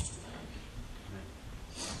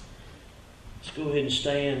 Let's go ahead and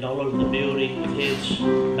stand all over the building with heads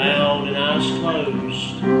bowed and eyes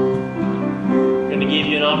closed. I'm going to give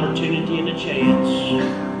you an opportunity and a chance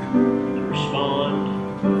to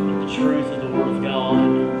respond to the truth of the Word of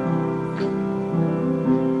God.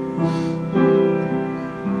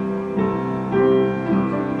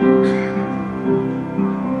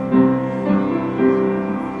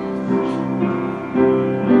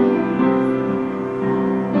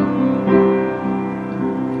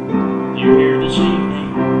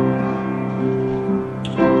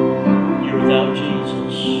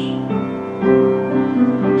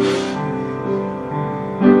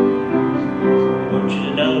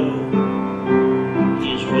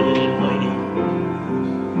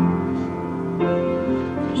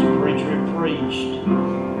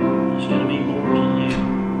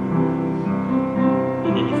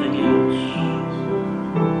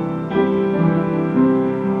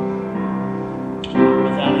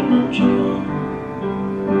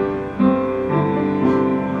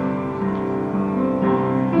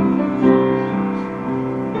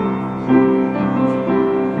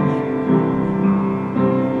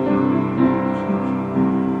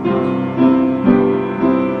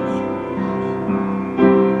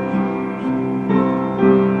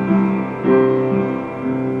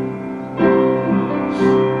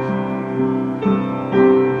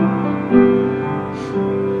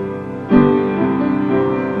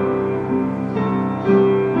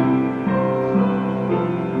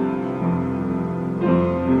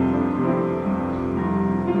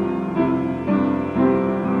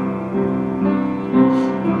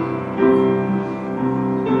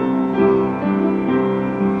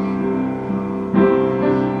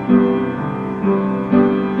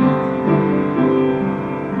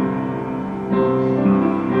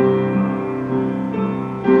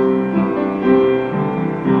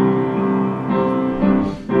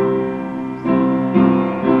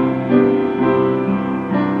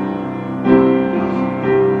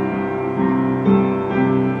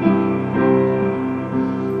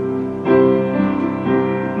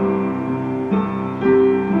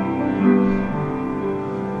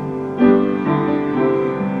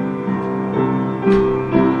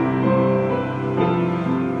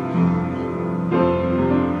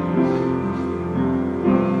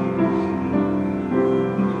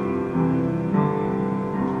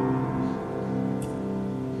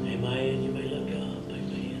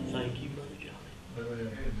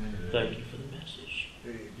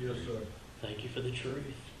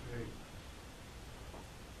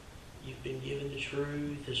 We've been given the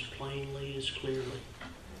truth as plainly, as clearly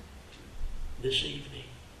this evening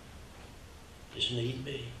as need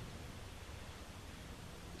be.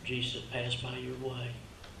 Jesus, pass by your way,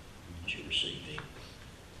 that you receive him.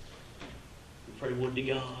 We pray, would to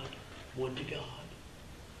God,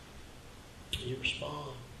 you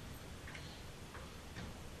respond.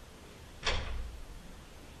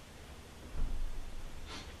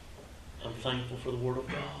 I'm thankful for the Word of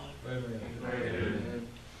God. Amen.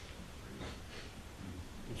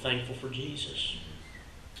 I'm thankful for Jesus.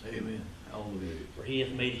 Amen. Hallelujah. For he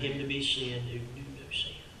hath made him to be sin who knew no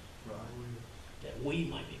sin, Right. that we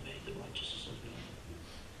might be made the righteousness of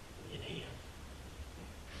God in him.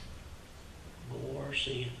 Bore our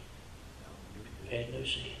sin, who had no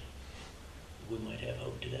sin, we might have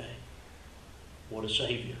hope today. What a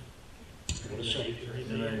Savior. What a Savior.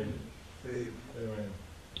 Amen. Amen.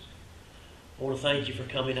 I want to thank you for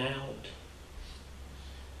coming out.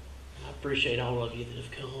 I appreciate all of you that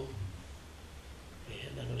have come.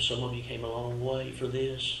 And I know some of you came a long way for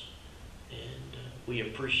this, and we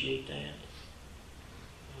appreciate that.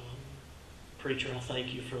 Preacher, I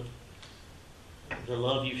thank you for the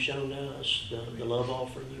love you've shown us, the love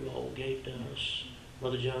offering you all gave to us.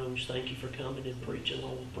 Brother Jones, thank you for coming and preaching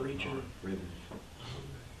on the preacher.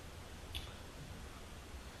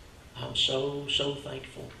 I'm so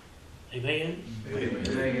thankful. Amen?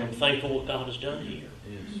 Amen. I'm thankful what God has done here.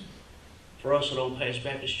 Yes. For us at Old Paths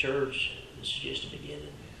Baptist Church, this is just the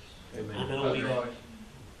beginning. Amen. I know That's right.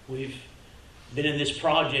 we've been in this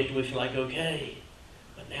project and we feel like, okay,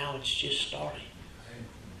 but now it's just starting.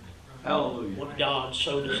 Hallelujah. What God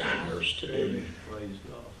so desires to do. Amen. Praise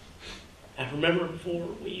God. I remember before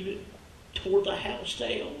we even tore the house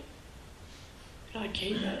down, and I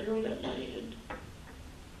came out here on that land,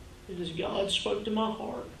 and as God spoke to my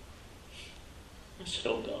heart, I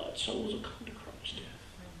said, oh God, souls will come to Christ.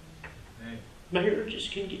 Marriages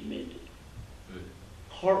can get mended.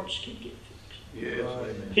 Hearts can get fixed. Yes.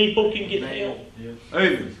 Amen. People can get help.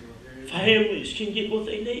 Amen. Families can get what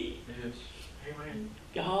they need. Yes. Amen.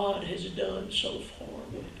 God has done so far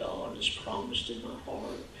what God has promised in my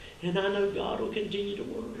heart. And I know God will continue to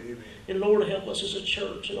work. And Lord, help us as a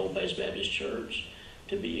church, an Old Paths Baptist Church,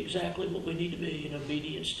 to be exactly what we need to be in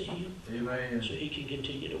obedience to Him. Amen. So He can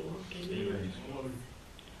continue to work. Amen. Amen.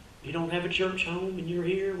 If you don't have a church home and you're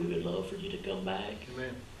here, we would love for you to come back.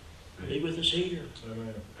 Amen. Be with us here.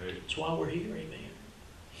 Amen. That's why we're here. Amen.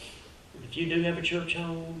 And if you do have a church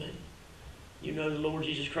home and you know the Lord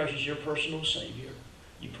Jesus Christ is your personal Savior,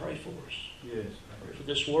 you pray for us. Yes. Pray for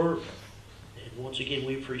this work. And once again,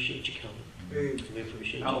 we appreciate you coming. We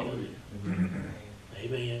appreciate you coming.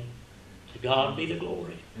 Amen. To God be the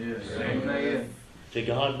glory. Yes. Amen. To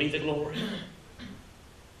God be the glory.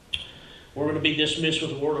 We're going to be dismissed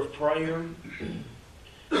with a word of prayer.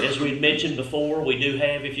 As we mentioned before, we do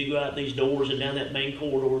have, if you go out these doors and down that main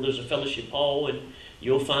corridor, there's a fellowship hall, and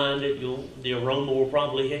you'll find it. The aroma will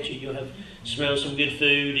probably hit you. You'll have smell some good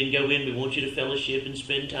food and go in. We want you to fellowship and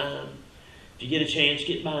spend time. If you get a chance,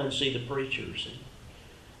 get by and see the preachers. And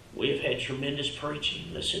we have had tremendous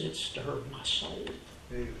preaching. Listen, it stirred my soul.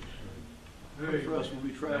 Pray for us when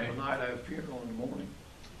we travel tonight. I have a funeral in the morning.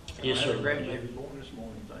 Yes, I had sir. a grandbaby born this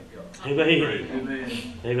morning. Thank God. Amen.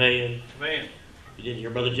 Amen. Amen. Amen. You didn't hear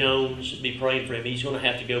Brother Jones, be praying for him. He's going to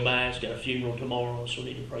have to go by. He's got a funeral tomorrow, so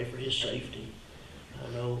we need to pray for his safety.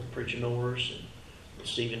 I know Preacher Norris and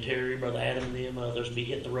Stephen Terry, Brother Adam and them, others will be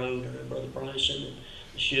hitting the road. I know Brother Bryson and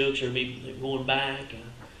the Shooks will be going back.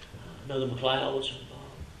 I know the McLeods.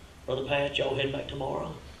 Brother Pat, y'all heading back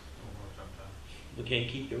tomorrow? We can't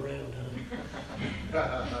keep you around,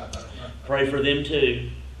 huh? Pray for them too.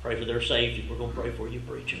 Pray for their safety. We're going to pray for you,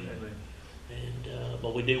 Preacher. Amen. And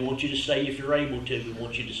but we do want you to stay if you're able to. We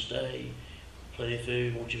want you to stay. Plenty of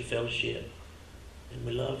food. We want you to fellowship. And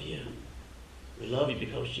we love you. We love you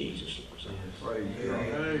because Jesus loves us. Praise God.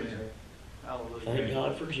 Amen. Hallelujah. Thank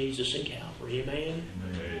God for Jesus and Calvary. Amen.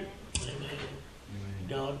 Amen. Amen.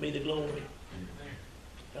 God be the glory.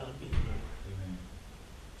 God be the glory.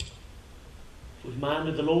 If we've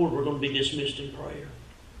minded the Lord, we're going to be dismissed in prayer.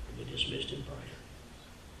 We'll be dismissed in prayer.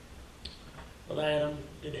 Brother Adam,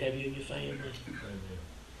 good to have you and your family.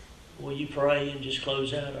 Will you pray and just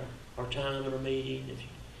close out our time and our meeting? If you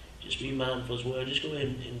just be mindful as well. Just go ahead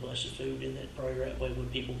and bless the food in that prayer. That way when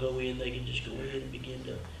people go in, they can just go in and begin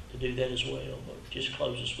to do that as well. But just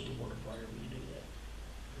close us with the word of prayer when you do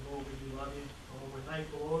that. Lord, we do love you. Lord, we thank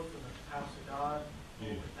you, Lord, for the house of God.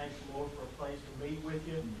 Lord, we thank you, Lord, for a place to meet with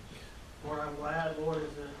you. Lord, I'm glad, Lord,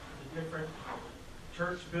 it's a different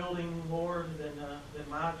church building, Lord, than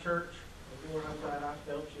my church. Lord, I'm glad I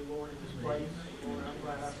felt you, Lord, in this place. Lord, I'm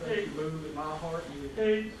glad I felt you move in my heart.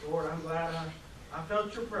 Lord, I'm glad I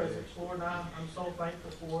felt your presence, Lord, and I'm so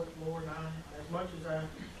thankful for it, Lord. And as much as I,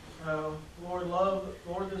 Lord, love,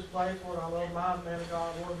 Lord, this place, Lord, I love my man of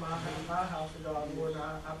God, Lord, my house of God, Lord. And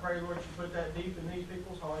I pray, Lord, you put that deep in these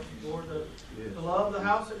people's hearts, Lord, to love the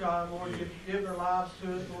house of God, Lord, give their lives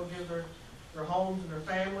to it, Lord, give their homes and their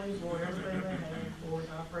families, Lord, everything they have, Lord.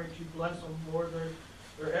 And I pray that you bless them, Lord,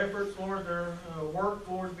 their efforts, Lord, their work,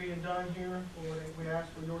 Lord, being done here, Lord. And we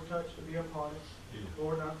ask for your touch to be upon it.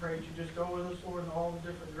 Lord, and I pray that you just go with us, Lord, in all the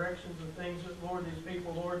different directions and things that, Lord, these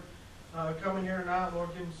people, Lord, coming here tonight,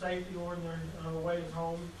 Lord, giving safety, Lord, in their ways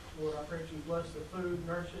home. Lord, I pray that you bless the food,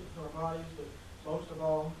 nourish it to our bodies, but most of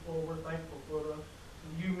all, Lord, we're thankful for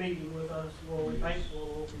you meeting with us, Lord. We're thankful,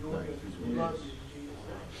 Lord, for your goodness. We love you in Jesus'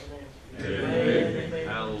 name. Amen. Amen.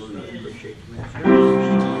 Hallelujah. Appreciate you, man.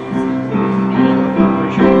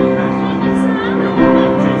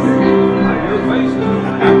 Your face is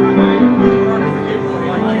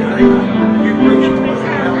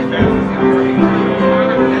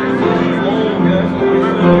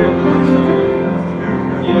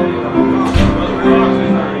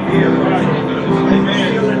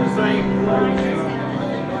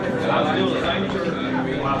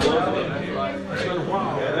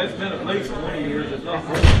that's been at least 20 years, if not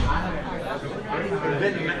more. Up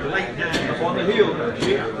on the hill there.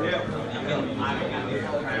 Yeah. I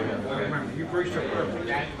remember you preached a purpose.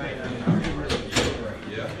 I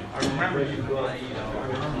remember you.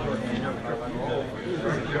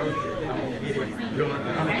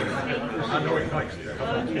 I know he likes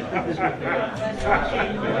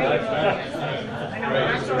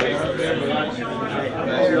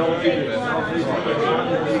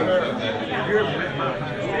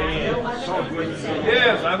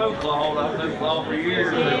Yes, I know Claude. I've known Claude for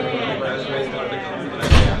years.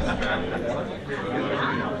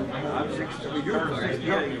 I'm 68.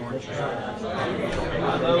 I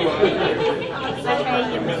know.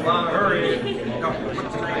 A lot of hurry.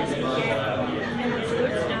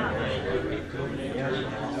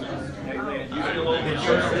 You still own the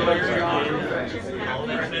church?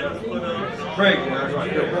 Craig,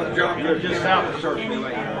 you're just south of church.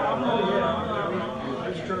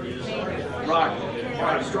 Right.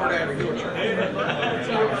 Start out of your church.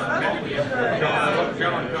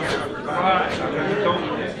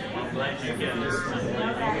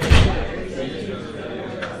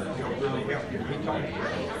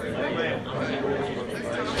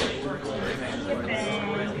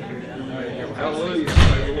 Hallelujah.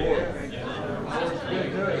 Praise the Lord.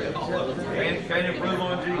 Can't improve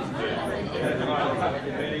on Jesus.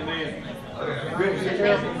 Amen. Praise the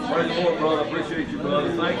Lord, brother. I appreciate you,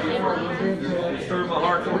 brother. Thank you for stirring my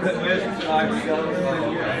heart toward that message tonight. You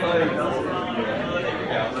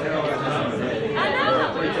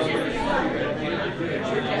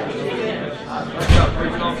got to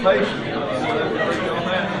preach on patience. Preach on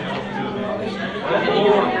that. Praise the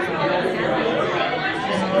Lord.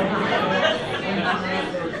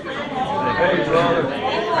 Hey, brother.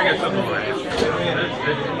 I got something to ask.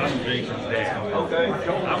 I'm Jason's dad. Okay.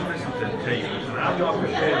 I'm listening to the tapes, and I thought that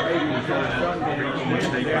there was a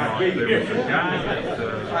guy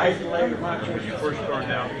that, when you first started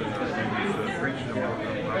out, he was preaching about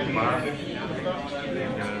fire.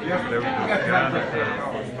 And there was a guy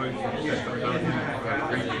that was supposed to set up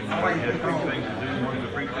preaching. He had three things to do. One was to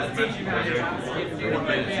preach this message. One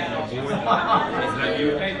day to see my boy. Is that you?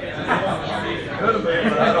 Could have been,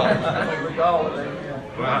 but I don't recall it.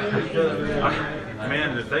 Well, man,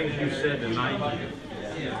 the things you said tonight,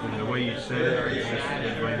 and the way you said it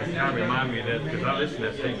kind of reminded me of that, because I listened to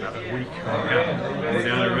that tape about a week ago,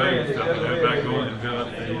 down the road and stuff, and I went back going and built up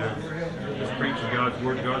the, just preaching God's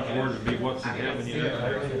word would be what's in heaven,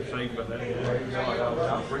 saved by that.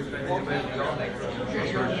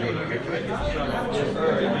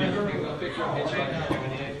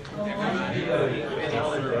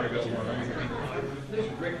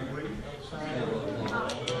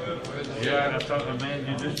 Yeah, and I thought, man,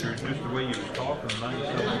 you just the way you was talking tonight,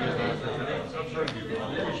 I've heard you.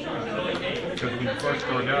 Because when you first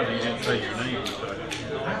started out, you didn't say your name. So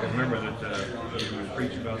I can remember that you was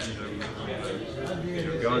preaching about,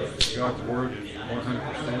 God's word is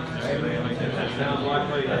 100%.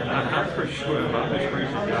 I'm pretty sure about this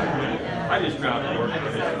preaching. I just got to work. I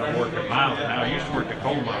work at miles now. I used to work at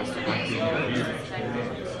coal mines for 19 years. And then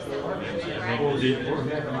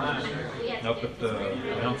up at the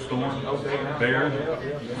Mount Storm, Bear,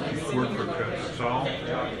 worked for Saul.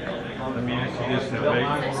 Let me ask you this now, Dave.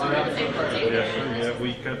 Yes, sir, yeah,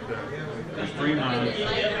 we cut the stream lines, north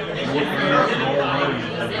fence and all roads,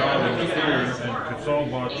 and driving was here, and Consol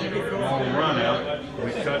all run out.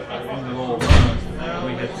 We cut on the little run, and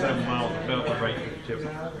we had 7 miles of belt right to the tip.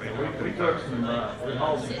 We took some, we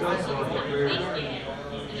hauled some trucks up here,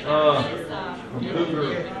 from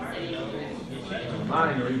Cougar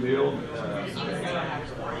mining rebuild.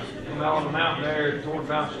 Come out on the mountain there toward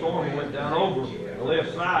Mount Storm, we went down over the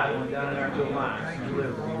left side, went down there to the mine.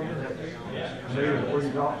 Where you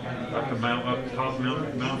got? Up the mount, up the top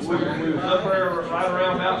mountain, Mount We Storm. was up there right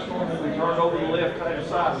around Mount Storm, and we turned over the left hand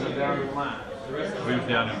side and went down to the mine. We was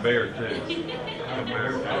down in Bear too. In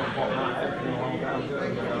Bear.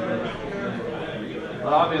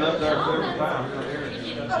 Well, I've been up there several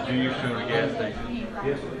times. You used to in a gas station.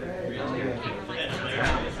 Yes,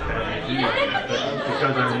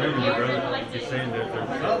 Because I remember you, brother, you saying that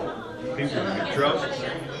there's people with trucks,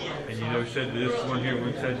 and you know, said this one here,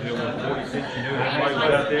 one said, you know, 40 cents, you know, everybody was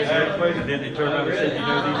out there, and then they turned around and said, you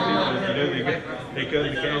know, these people, you know, they go to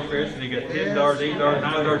the cash register, and they got $10, $8,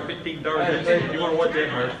 $9, $15, they said, you want to watch that,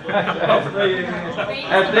 Murph?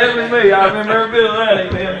 That's definitely me. I remember every bit of that,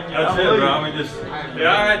 amen. That's it, bro. I mean, just,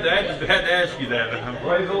 yeah, I had to ask you that.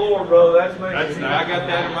 Praise the Lord, brother. That's me. I got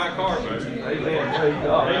that in my car, bro. Amen. Praise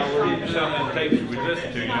God. They used to give you something that tapes we listen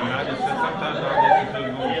to, you know, and I just said sometimes I listen to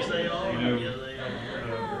them more, you know,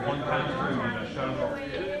 one time through, and I shut them off.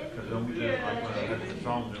 Because I'm just like when I had the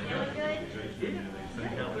songs in there, they sing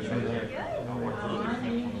I watch the lyrics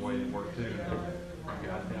on the way to work too.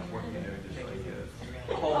 Guys down working, you know, just like this.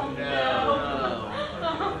 Oh, no.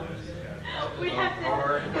 We have to.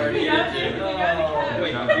 We know the code. We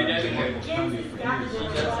know the code.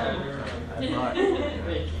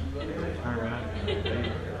 Turn around,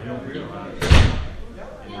 they don't realize they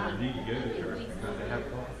need to go to church because they have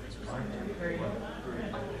cars.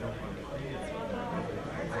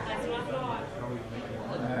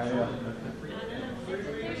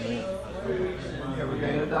 Every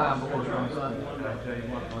day of the time before it's on Sunday. I tell you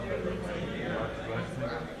what,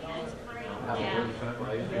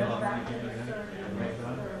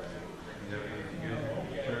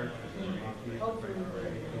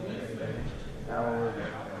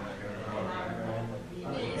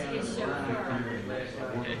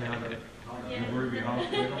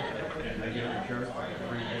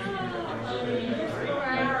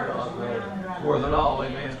 Worth it all,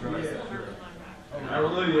 amen.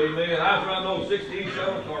 Hallelujah, amen. I was running those 16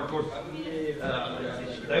 shuttle car, of course.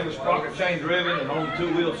 They were sprocket chain driven and on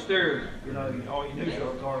 2-wheel steering. You know, all you knew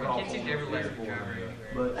shuttle cars all. Kids never learned to drive.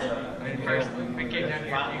 But First, we came down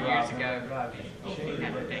here a few years ago. We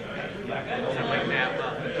had to take something like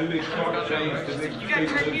that. Two big sprocket chains, two big. You gotta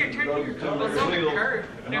turn here, turn here. Well, it's on the curb.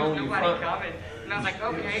 There was nobody coming. And I was like,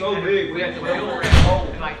 okay. So big, we had to wheel roll around. around.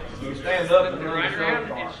 And like, You stand up and right around,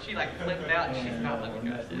 run and she like flipped out and she's not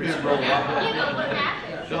looking good. You know what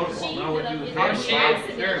happened? Shuttle She car, I went ended through up the She in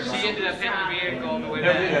ended up hitting the vehicle on the way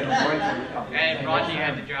Never did have back. no brakes on the top. And Rodney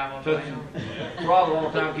had to drive on the way. Throttle all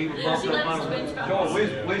the time, keep it bumped up under. Joy,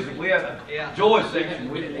 we had a joy section,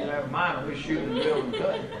 we didn't even have a minor, we was shooting the building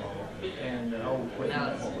cutting. And, we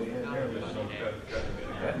had there was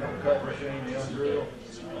had no cut machine, no drill,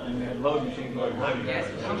 and we had load machine, load machine. Yes,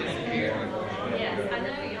 she disappeared. Yes, I know,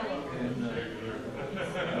 y'all. And,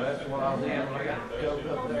 that's what I was in, when I got choked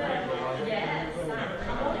up there. Yes.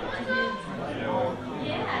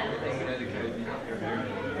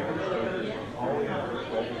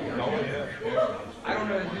 I don't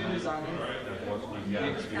know who designed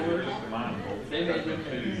the Explorers. They made it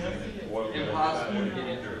impossible to get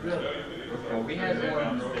into. We had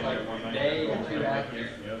one like a day or two after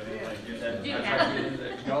that tried to get into the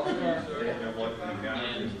golf cart.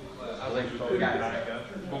 And I was like, guys,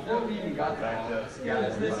 before we even got the house,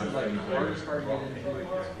 guys, this is like the hardest part to get into.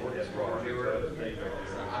 We were,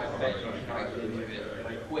 I bet you I could do it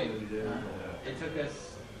like quick. It took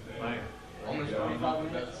us almost 45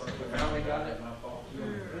 minutes. We finally got it.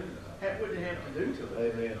 What did you have to do to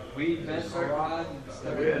it? Amen. We messed our rod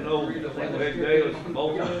and We had no, we had Davis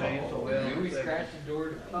bolt machine, so we scratched the door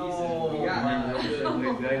to pieces. Oh, We got it.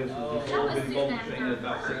 Big Davis was this little bitty bolt machine that's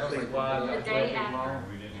about 6 feet wide, about 12 feet long.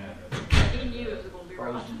 He knew it was going to be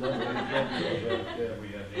Probably wrong. some double digit jump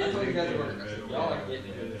I told you guys y'all are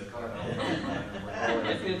getting into this car.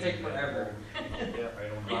 It's gonna take forever.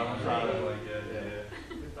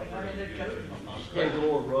 Praise the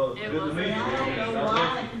Lord, brother. It Good to was meet you.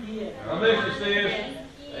 God bless you, sis.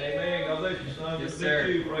 Amen. God bless you, son. Good Yes, to sir.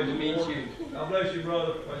 meet you. Praise Good to the meet Lord. you. God bless you,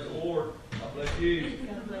 brother. Praise the Lord. God bless you.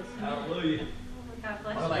 Hallelujah. God God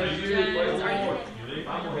bless bless you. you. Praise the Jones. Lord.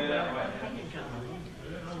 I'm going to head out right now.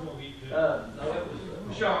 No, that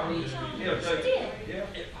was Sean. Yeah, take it. Yeah.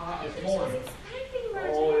 This morning.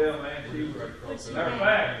 Oh, yeah, man. Matter of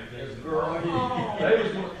fact, this girl, they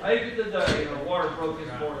was going 8 today, and the water broke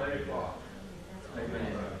this morning at 8 o'clock.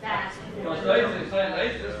 Because they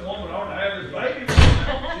said this woman ought to have this baby.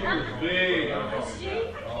 She was big.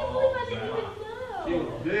 She was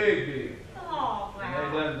big. Oh,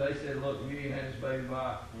 And they said, look, you ain't had this baby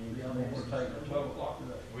by, I'm going to take it 12 o'clock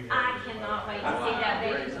today. I cannot wait to see that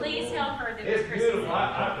baby. Please tell her that It's Christmas.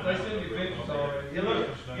 beautiful. They send you pictures already. You look,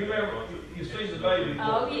 you remember, you see the baby.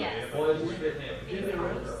 Oh, yes. Boy, it's just fitting in. It's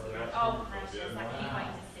oh, precious. I can't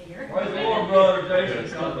wait to see her. Praise the Lord, brother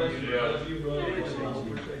Jason. God bless you. Love you, brother.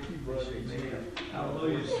 Appreciate you, brother.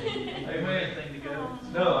 Hallelujah. Amen.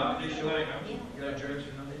 No, I'm just saying.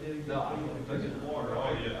 No, I'm taking water. Oh,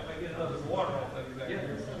 yeah. I may get another water. I'll take it back.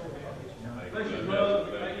 Thank you, brother.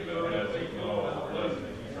 Thank you, brother.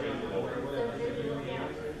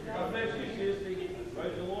 God bless you, sister.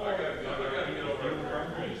 Praise the Lord.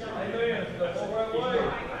 Amen. That's all right way.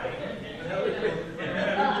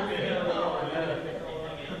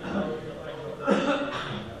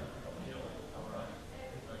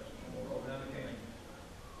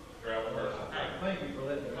 Thank you for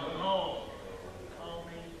letting me come home.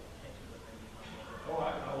 Oh,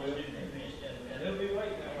 I will. They'll be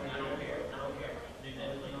waiting.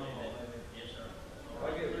 If I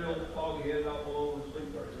get real foggy headed, I'll pull over and sleep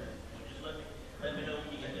right there. Let me know when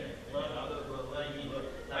you get there.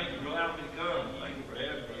 Thank you for allowing me to come. Thank you for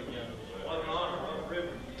having me. What an honor, what a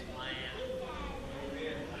privilege.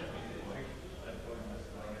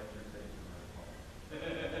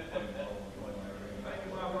 Thank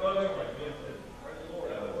you, my brother. Praise the Lord.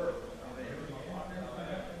 That'll work.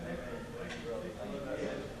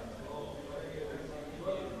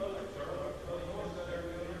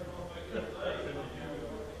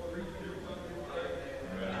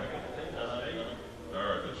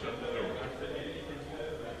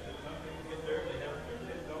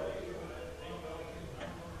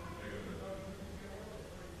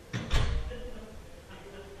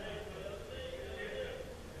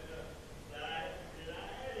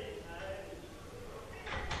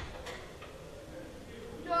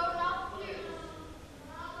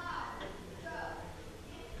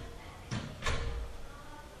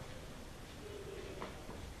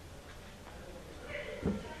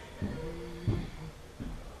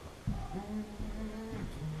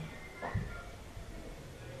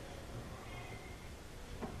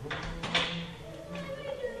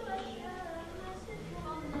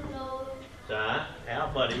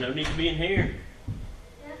 Out, buddy. No need to be in here.